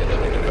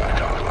regenerator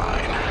back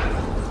online.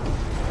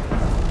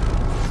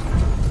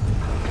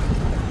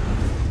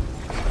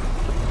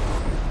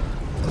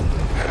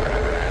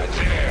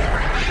 There.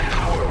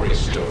 Power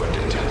restored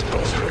to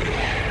tentacle 3.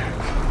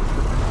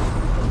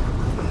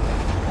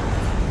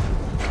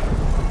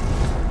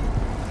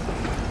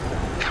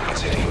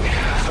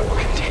 For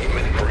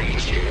containment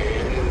breach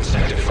in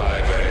Sector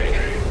 5A.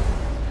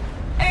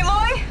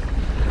 Aloy!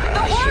 The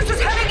Horus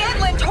is heading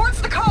inland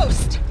towards the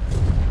coast!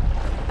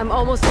 I'm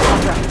almost to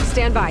Londra.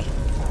 Stand by.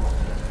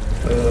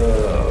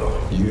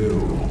 Oh,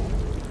 you.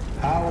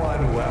 How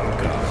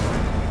unwelcome.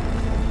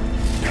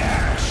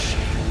 Perish.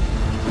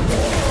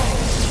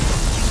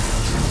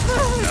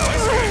 No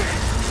escape.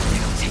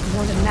 It'll take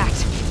more than that.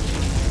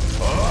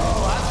 Oh,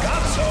 I've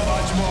got so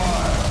much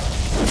more.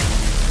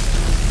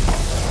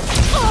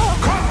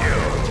 Caught you!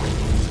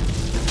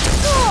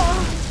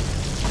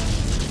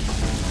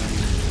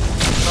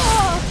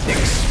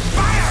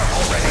 Expire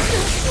already!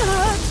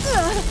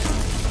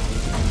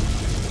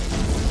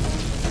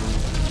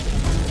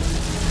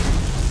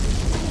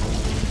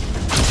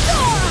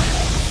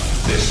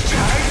 This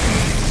Titan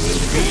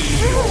will be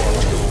your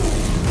doom.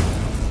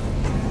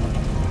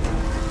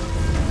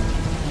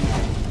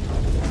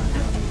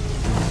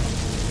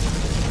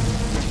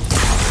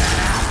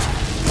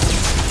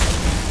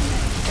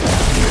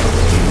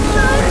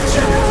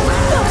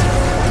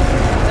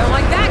 Don't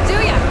like that, do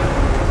ya?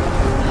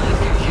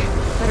 Okay.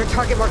 Better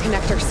target more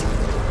connectors.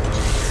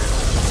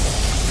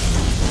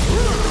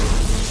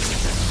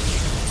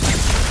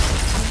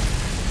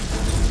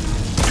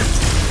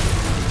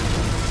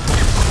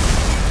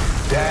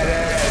 Dead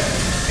end,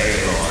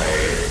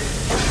 Aloy.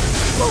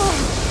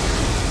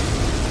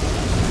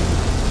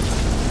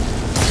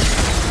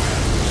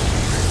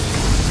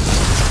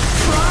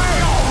 Try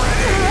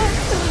already!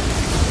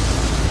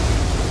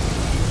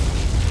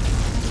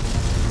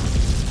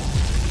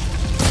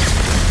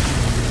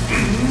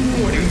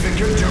 What do you think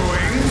you're doing?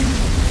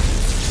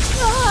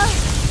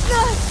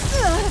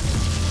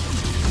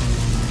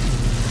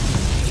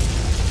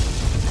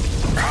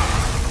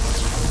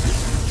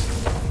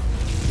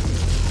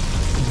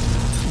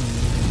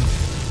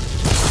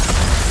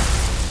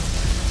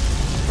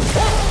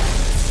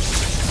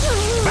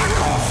 Back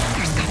off!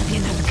 There's gotta be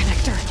another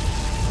connector.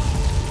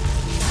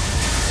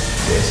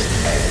 This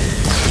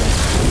ends.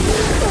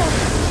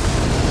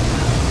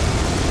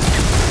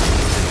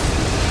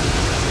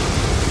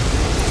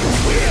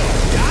 We'll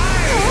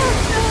die!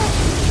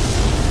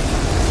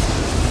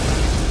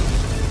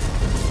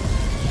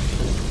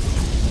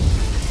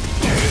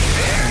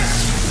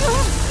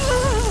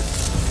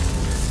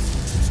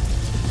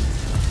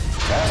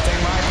 Testing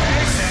my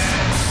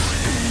patience!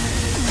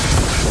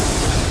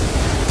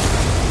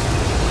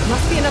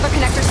 Must be another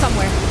connector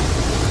somewhere.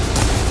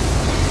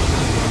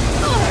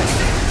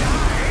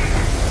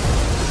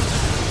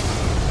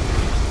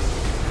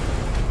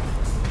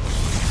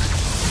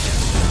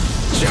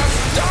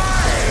 Just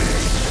die!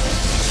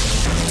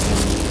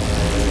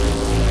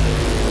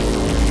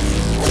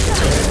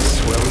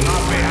 This will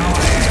not be how I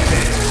end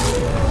it.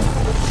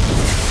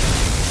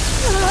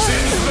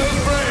 Since those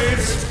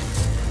braids,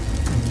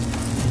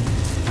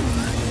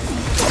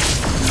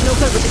 No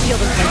good with the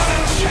shield in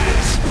place.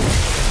 chance.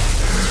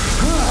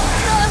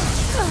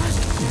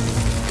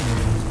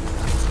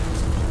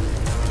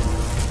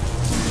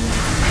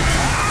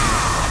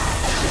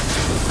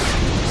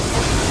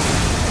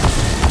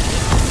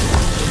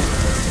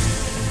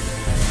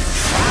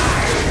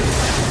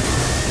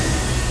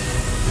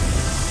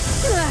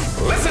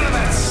 Listen to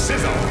that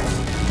sizzle.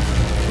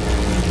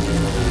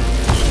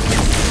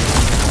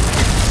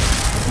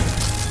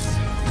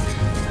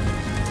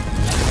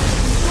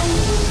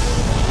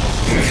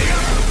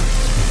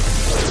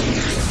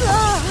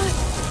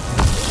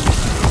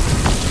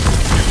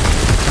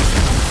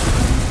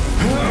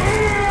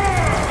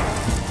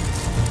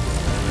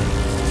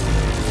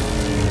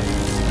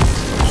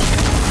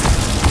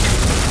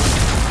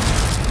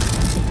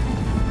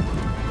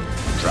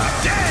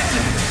 Drop dead.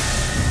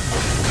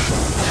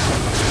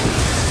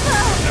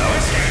 No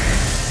escape.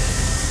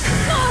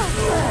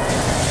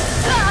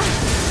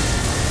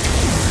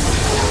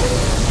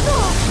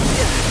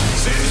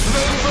 Since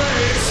the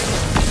braids.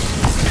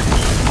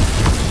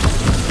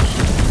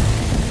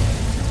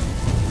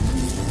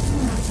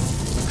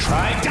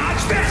 Try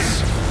dodge this.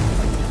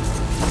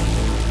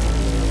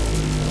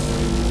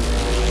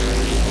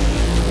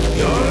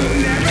 You'll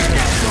never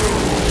get through.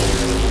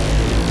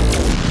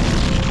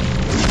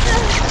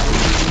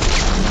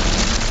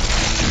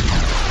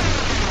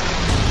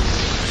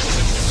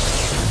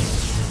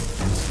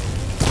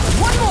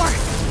 One more!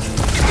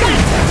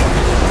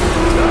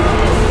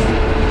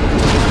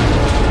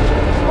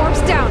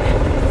 Orbs down.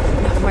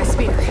 Enough of my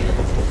speeder.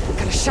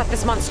 Gotta shut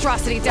this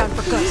monstrosity down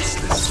for good.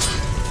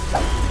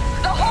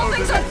 The whole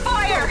thing's on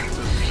fire!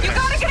 You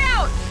gotta get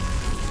out!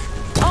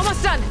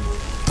 Almost done.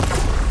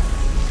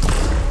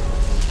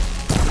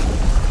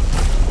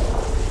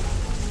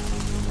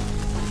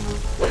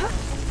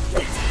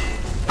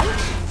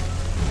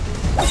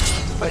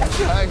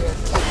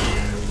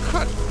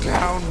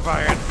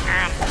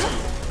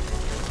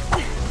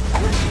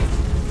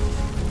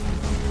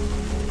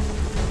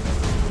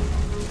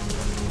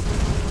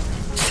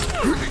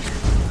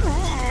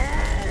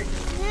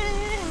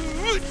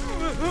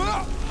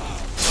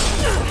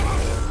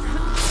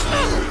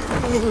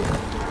 You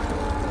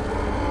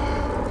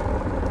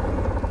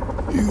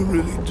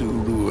really do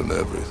ruin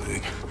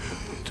everything,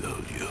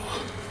 don't you?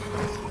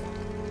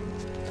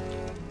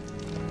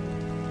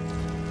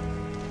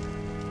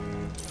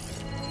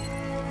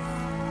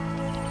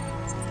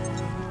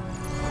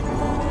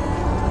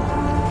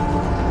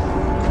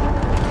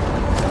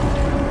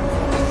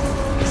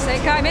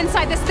 Seyka, I'm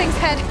inside this thing's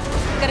head.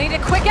 Gonna need a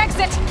quick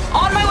exit.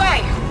 On my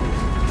way!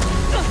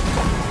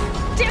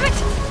 Damn it!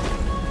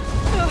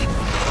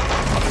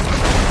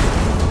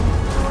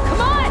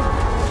 Come on!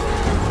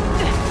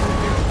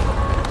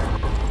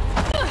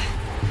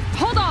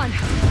 Hold on!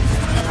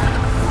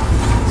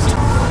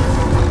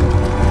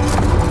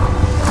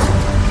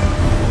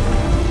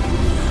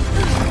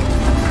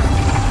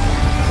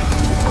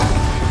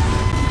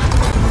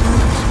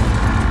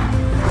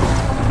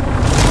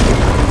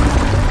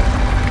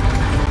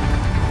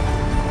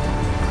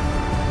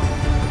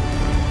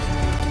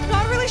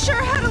 Not really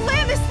sure how to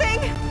land this thing!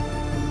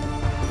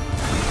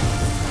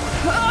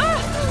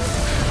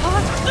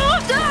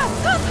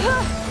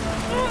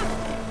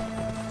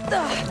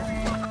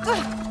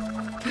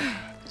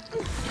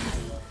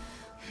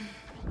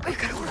 We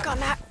gotta work on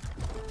that.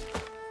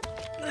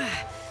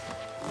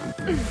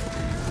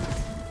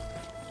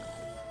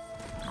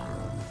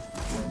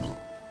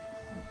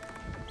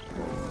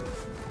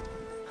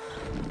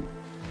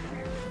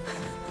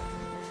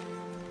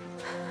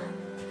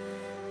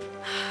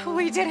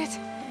 We did it.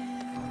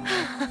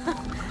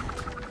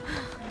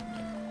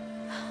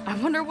 I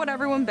wonder what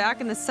everyone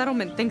back in the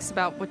settlement thinks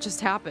about what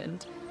just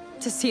happened.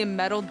 To see a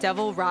metal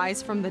devil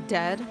rise from the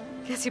dead?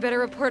 Guess you better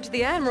report to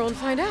the Admiral and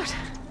find out.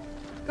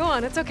 Go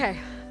on, it's okay.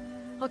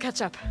 I'll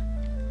catch up.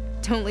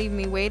 Don't leave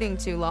me waiting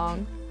too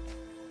long.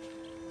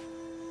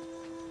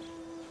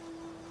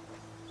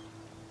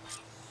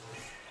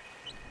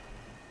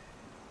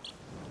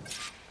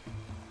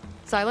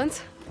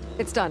 Silence?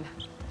 It's done.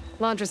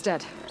 Londra's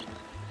dead.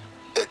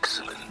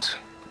 Excellent.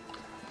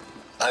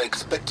 I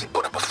expect he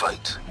put up a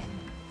fight.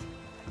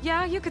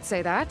 Yeah, you could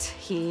say that.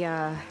 He,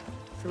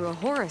 threw a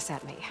Horus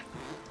at me.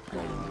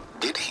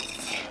 Did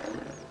he?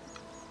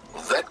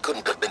 That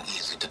couldn't have been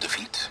easy to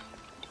defeat,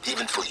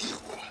 even for you.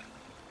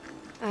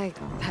 I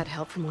had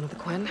help from one of the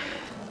Quen.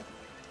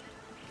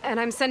 And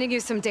I'm sending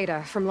you some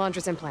data from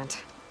Londra's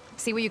implant.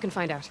 See what you can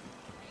find out.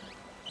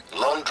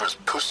 Londra's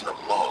personal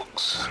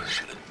logs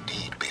should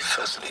indeed be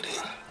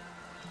fascinating.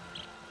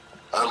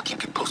 I'll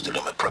keep you posted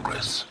on my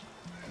progress.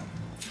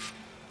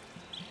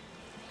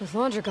 With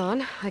Londra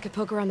gone, I could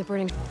poke around the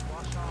burning...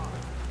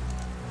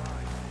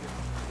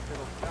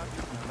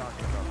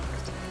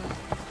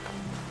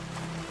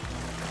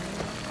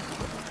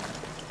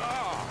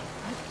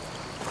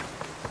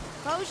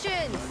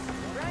 Potions!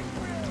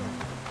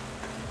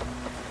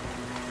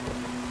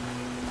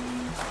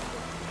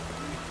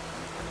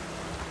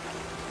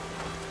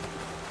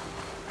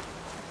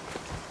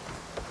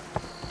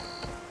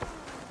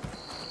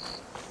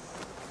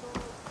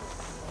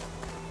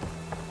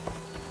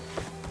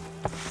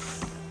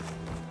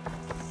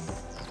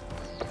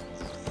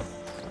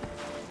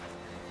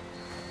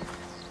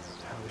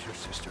 How is your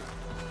sister?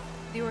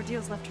 The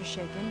ordeal's left her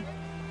shaken.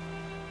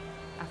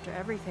 After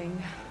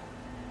everything,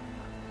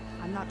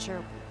 I'm not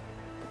sure.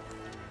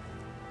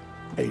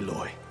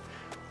 Aloy,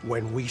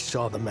 when we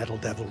saw the metal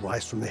devil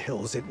rise from the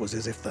hills, it was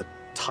as if the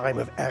time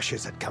of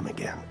ashes had come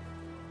again.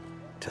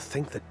 To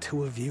think the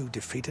two of you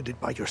defeated it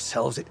by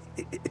yourselves,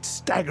 it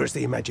staggers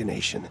the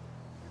imagination.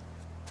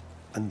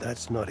 And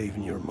that's not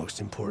even your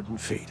most important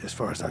feat, as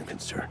far as I'm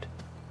concerned.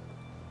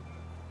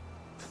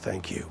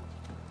 Thank you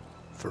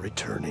for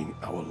returning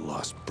our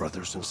lost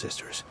brothers and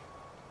sisters.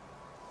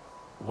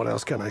 What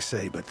else can I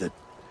say but that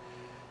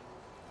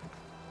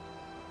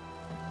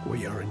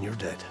we are in your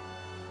debt?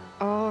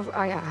 All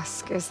I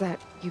ask is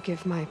that you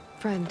give my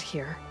friend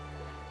here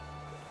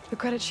the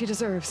credit she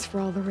deserves for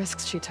all the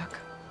risks she took.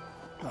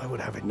 I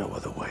would have it no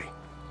other way.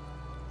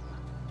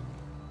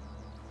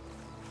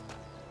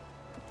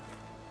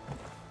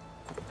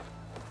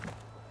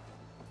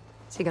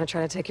 Is he gonna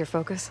try to take your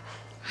focus?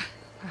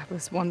 I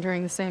was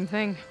wondering the same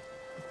thing.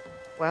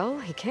 Well,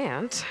 he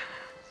can't.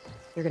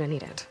 You're gonna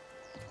need it.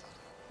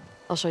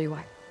 I'll show you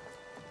why.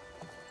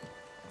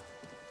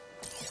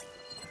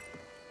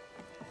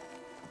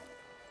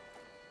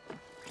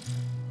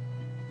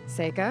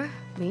 Seyka,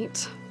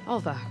 meet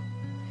Alva.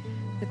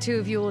 The two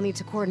of you will need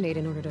to coordinate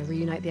in order to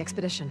reunite the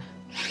expedition.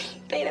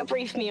 Beta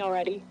briefed me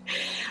already.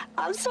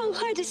 I'm so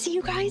glad to see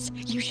you guys.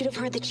 You should have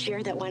heard the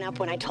cheer that went up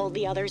when I told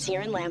the others here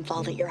in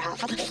Landfall that your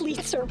half of the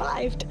fleet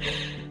survived.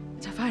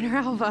 Diviner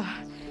Alva,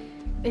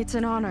 it's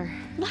an honor.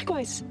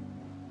 Likewise.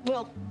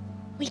 Well,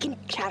 we can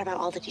chat about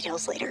all the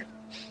details later.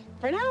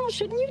 For now,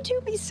 shouldn't you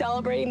two be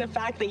celebrating the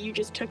fact that you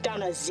just took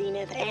down a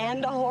Zenith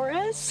and a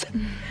Horus?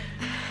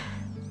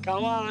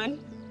 Come on.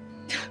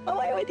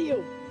 Away with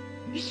you.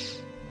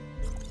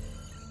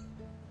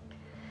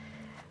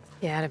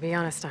 Yeah, to be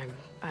honest, I'm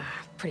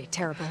pretty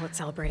terrible at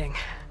celebrating.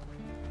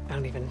 I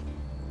don't even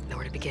know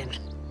where to begin.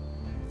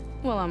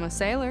 Well, I'm a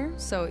sailor,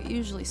 so it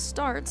usually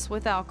starts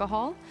with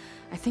alcohol.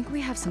 I think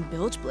we have some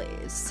bilge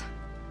blaze.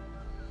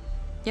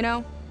 You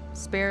know,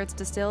 Spirits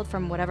distilled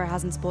from whatever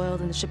hasn't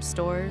spoiled in the ship's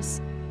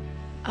stores.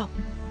 Oh.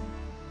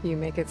 You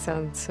make it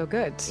sound so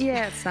good.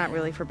 Yeah, it's not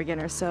really for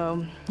beginners,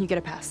 so you get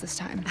a pass this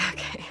time.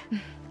 Okay.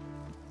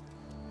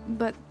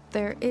 But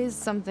there is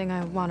something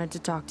I wanted to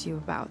talk to you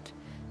about.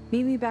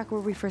 Meet me back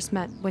where we first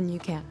met when you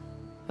can,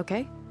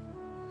 okay?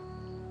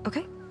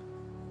 Okay.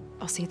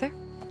 I'll see you there.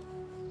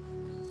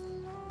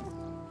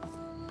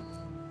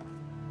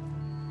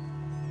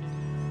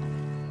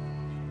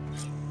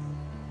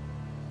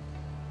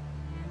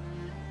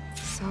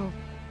 So,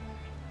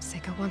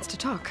 Seyka wants to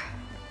talk.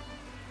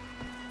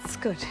 It's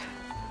good.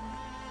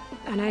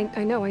 And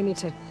I know I need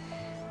to...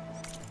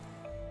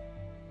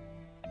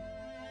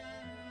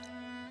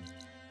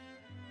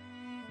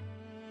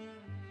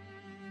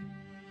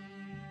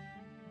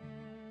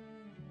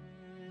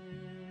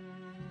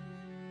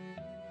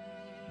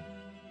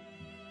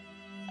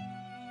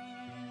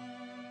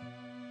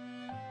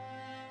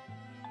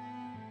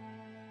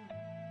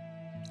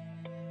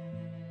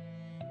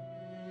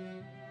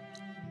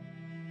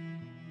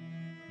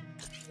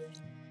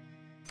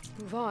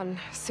 move on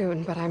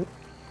soon, but I'm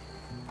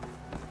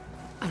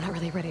not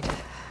really ready to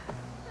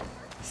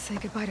say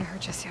goodbye to her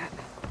just yet.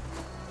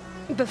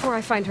 Before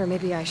I find her,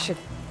 maybe I should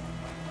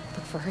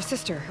look for her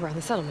sister around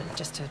the settlement,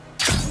 just to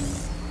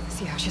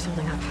see how she's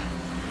holding up.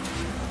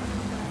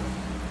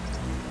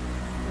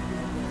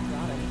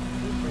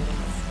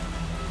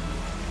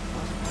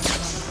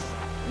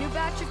 New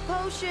batch of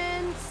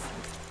potions!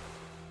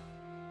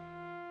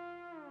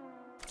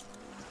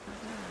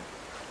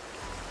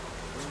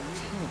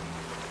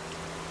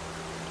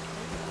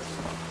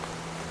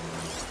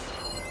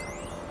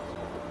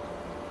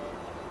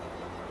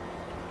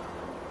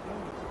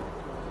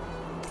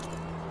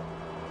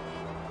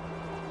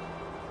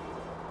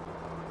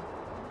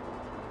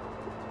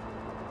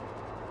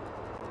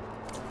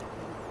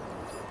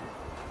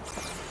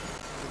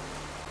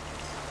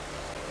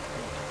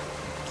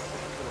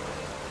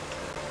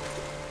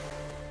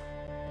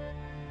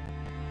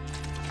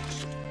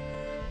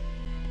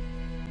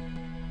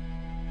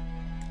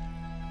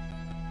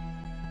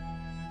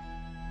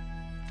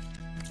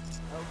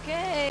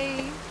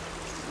 Okay.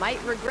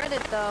 Might regret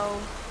it, though.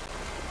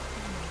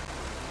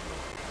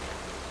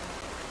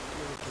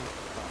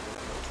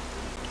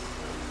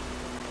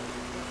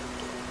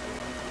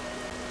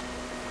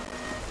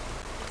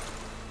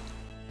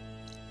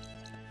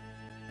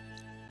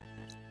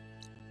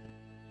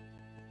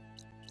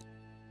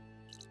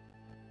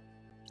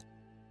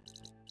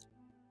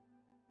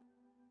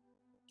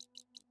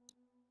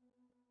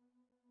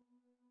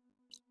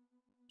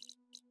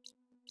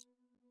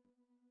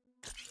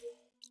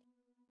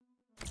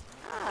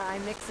 I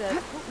mix a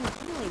potent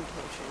healing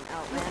potion,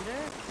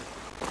 Outlander.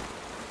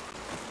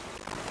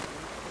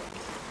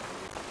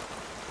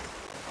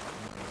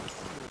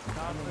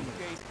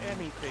 Confiscate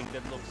anything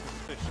that looks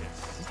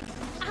suspicious.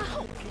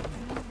 Ow!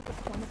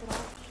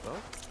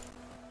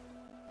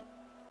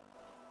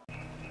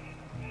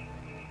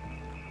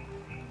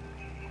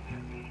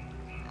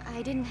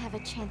 I didn't have a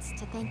chance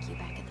to thank you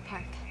back at the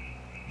park.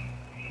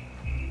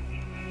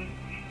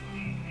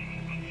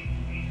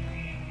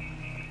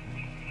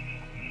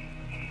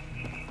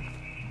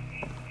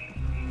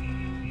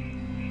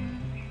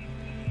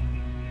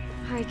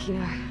 Hi,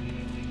 Kina.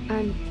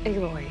 I'm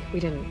Aloy. We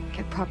didn't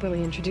get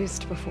properly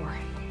introduced before.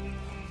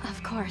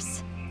 Of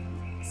course.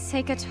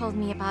 Seyka told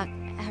me about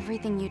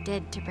everything you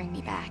did to bring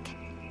me back.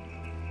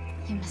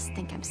 You must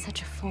think I'm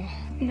such a fool.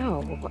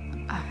 No,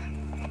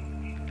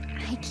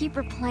 I keep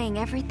replaying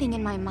everything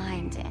in my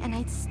mind, and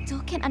I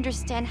still can't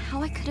understand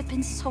how I could have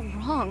been so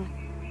wrong.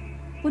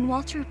 When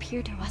Walter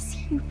appeared to us,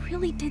 he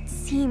really did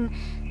seem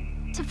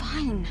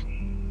divine.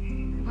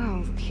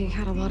 well, he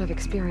had a lot of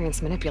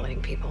experience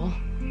manipulating people.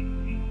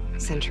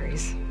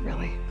 Centuries,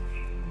 really.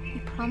 He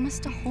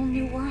promised a whole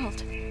new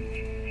world,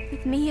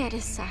 with me at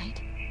his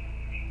side.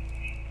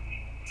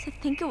 To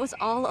think it was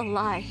all a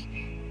lie,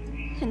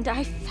 and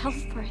I fell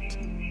for it.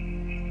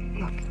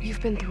 Look,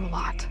 you've been through a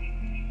lot.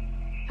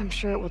 I'm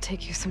sure it will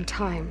take you some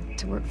time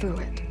to work through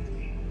it.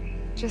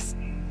 Just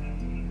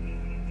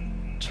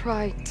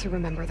try to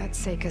remember that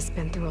Seyka's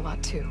been through a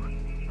lot too,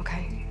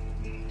 okay?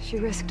 She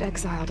risked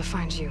exile to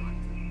find you,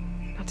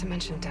 not to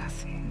mention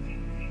death.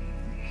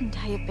 And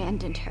I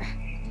abandoned her.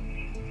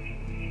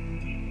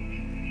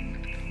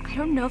 I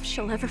don't know if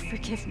she'll ever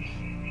forgive me.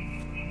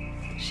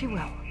 She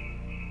will.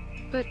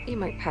 But you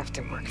might have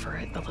to work for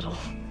it a little.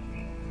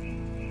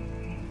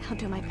 I'll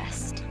do my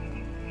best.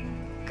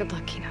 Good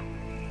luck, Kina.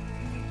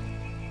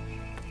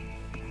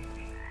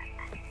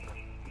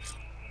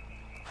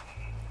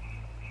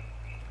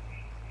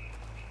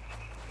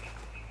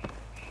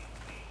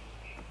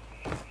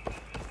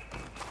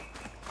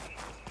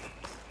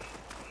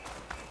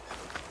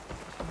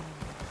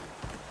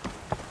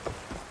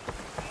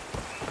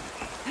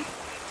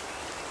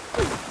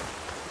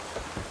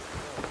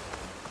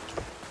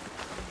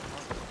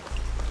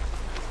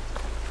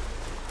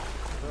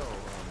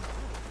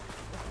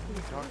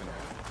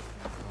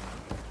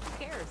 Who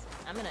cares?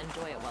 I'm gonna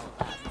enjoy it while it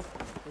lasts,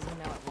 because you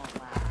know it won't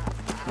last.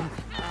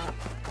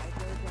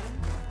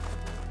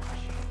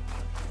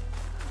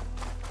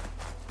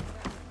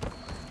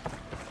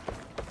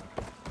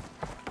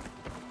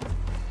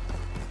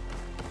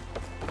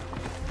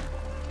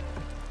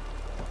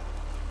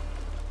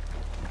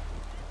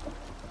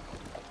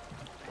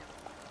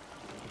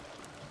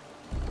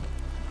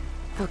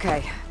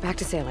 Okay, back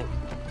to sailing.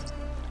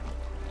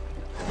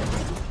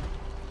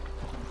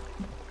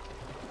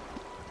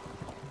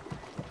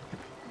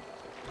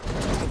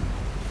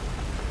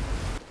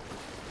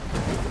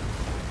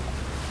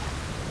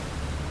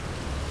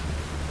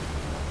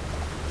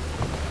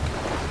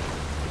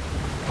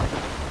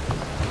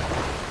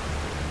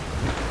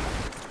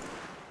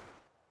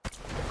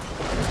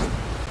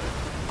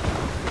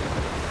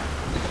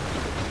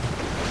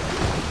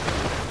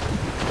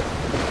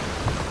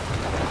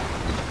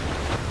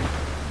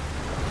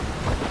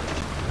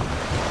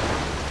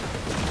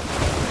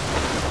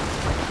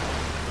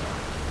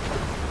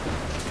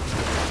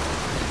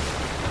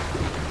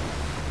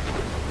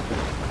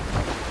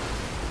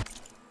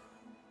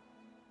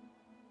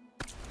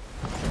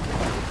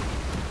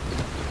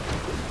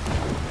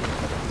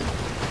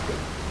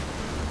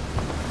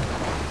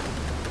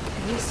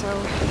 So,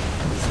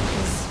 this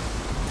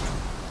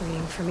is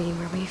waiting for me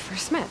where we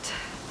first met.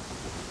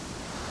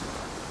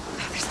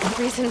 There's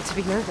no reason to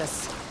be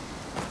nervous,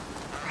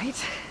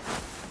 right?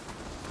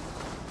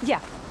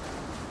 Yeah,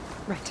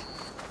 right.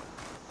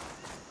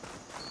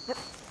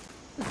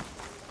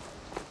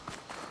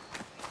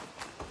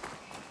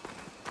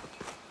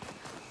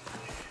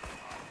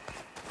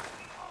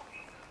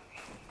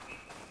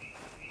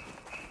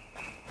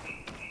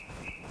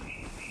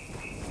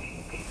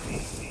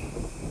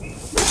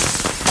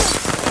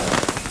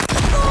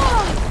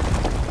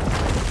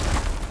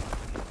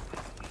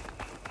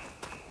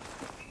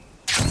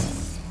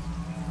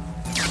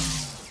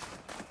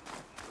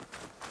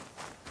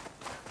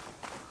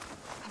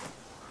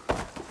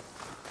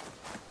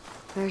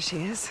 There she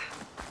is.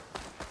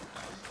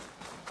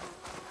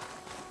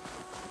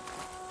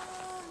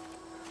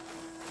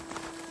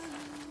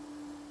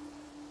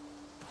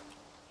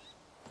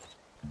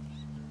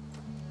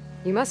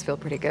 You must feel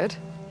pretty good.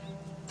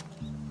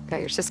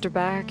 Got your sister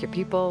back, your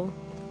people.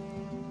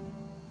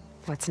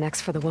 What's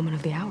next for the woman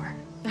of the hour?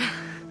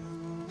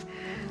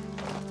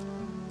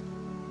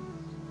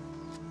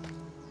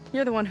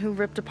 You're the one who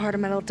ripped apart a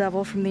metal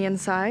devil from the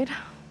inside.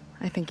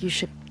 I think you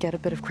should get a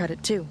bit of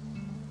credit, too.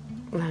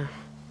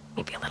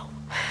 Maybe a little.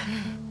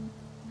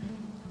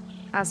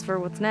 As for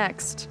what's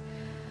next,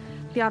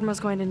 the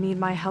Admiral's going to need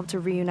my help to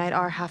reunite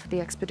our half of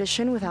the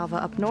expedition with Alva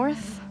up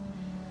north.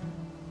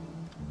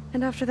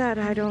 And after that,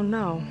 I don't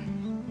know.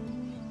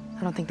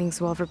 I don't think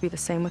things will ever be the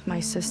same with my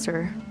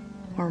sister,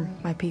 or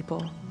my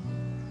people.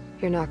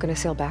 You're not gonna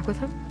sail back with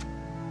him?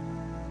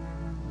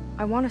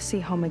 I want to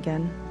see home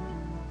again.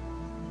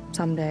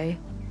 Someday.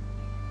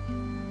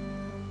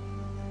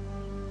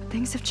 But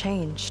things have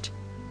changed.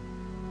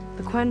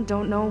 The Quen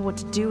don't know what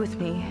to do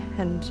with me,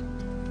 and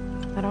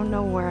I don't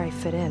know where I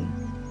fit in.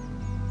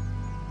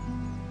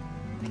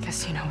 I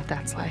guess you know what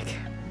that's like.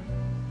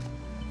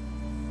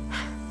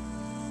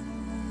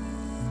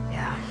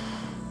 Yeah.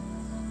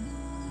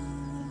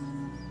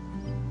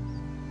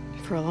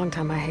 For a long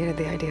time, I hated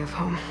the idea of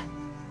home.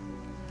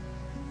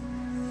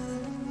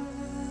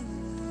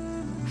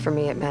 For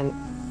me, it meant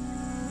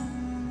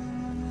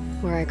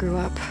where I grew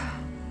up,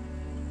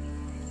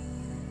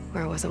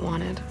 where I wasn't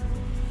wanted.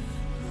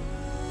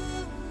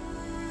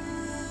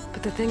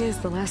 But the thing is,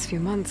 the last few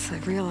months,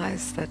 I've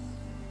realized that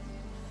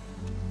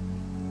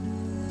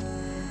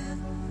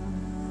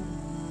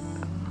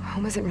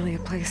home isn't really a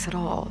place at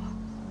all.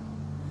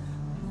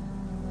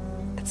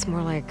 It's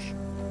more like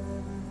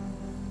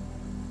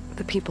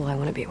the people I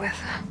want to be with.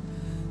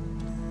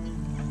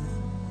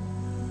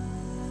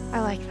 I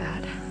like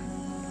that.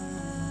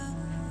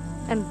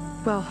 And,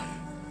 well,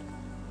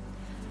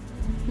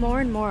 more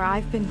and more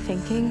I've been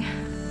thinking,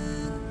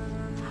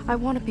 I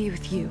want to be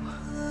with you.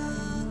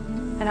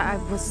 And I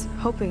was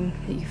hoping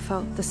that you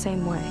felt the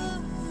same way.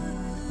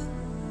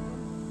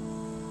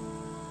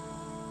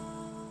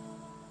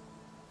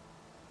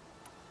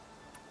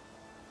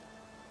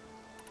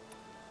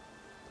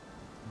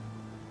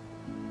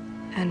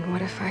 And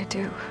what if I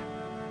do?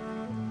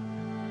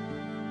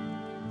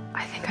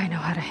 I think I know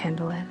how to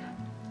handle it.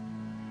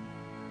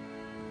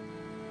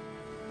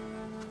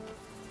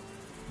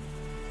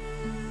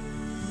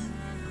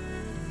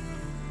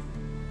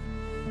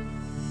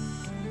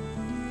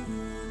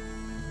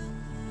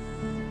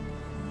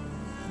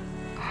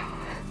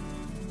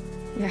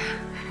 Yeah.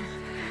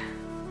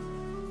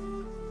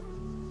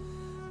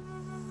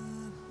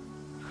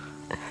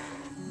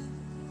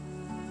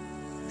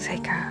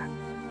 Seyka,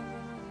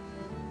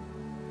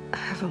 I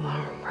have a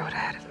long road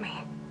ahead of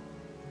me.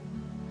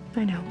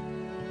 I know.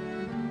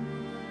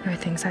 There are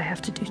things I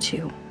have to do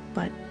too,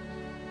 but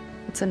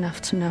it's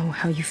enough to know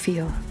how you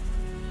feel.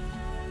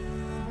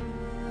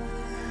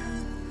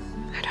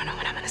 I don't know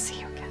when I'm gonna see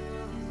you again.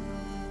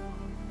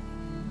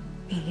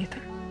 Me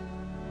either.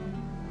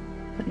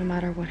 But no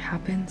matter what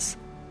happens,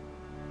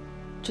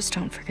 just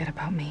don't forget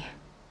about me.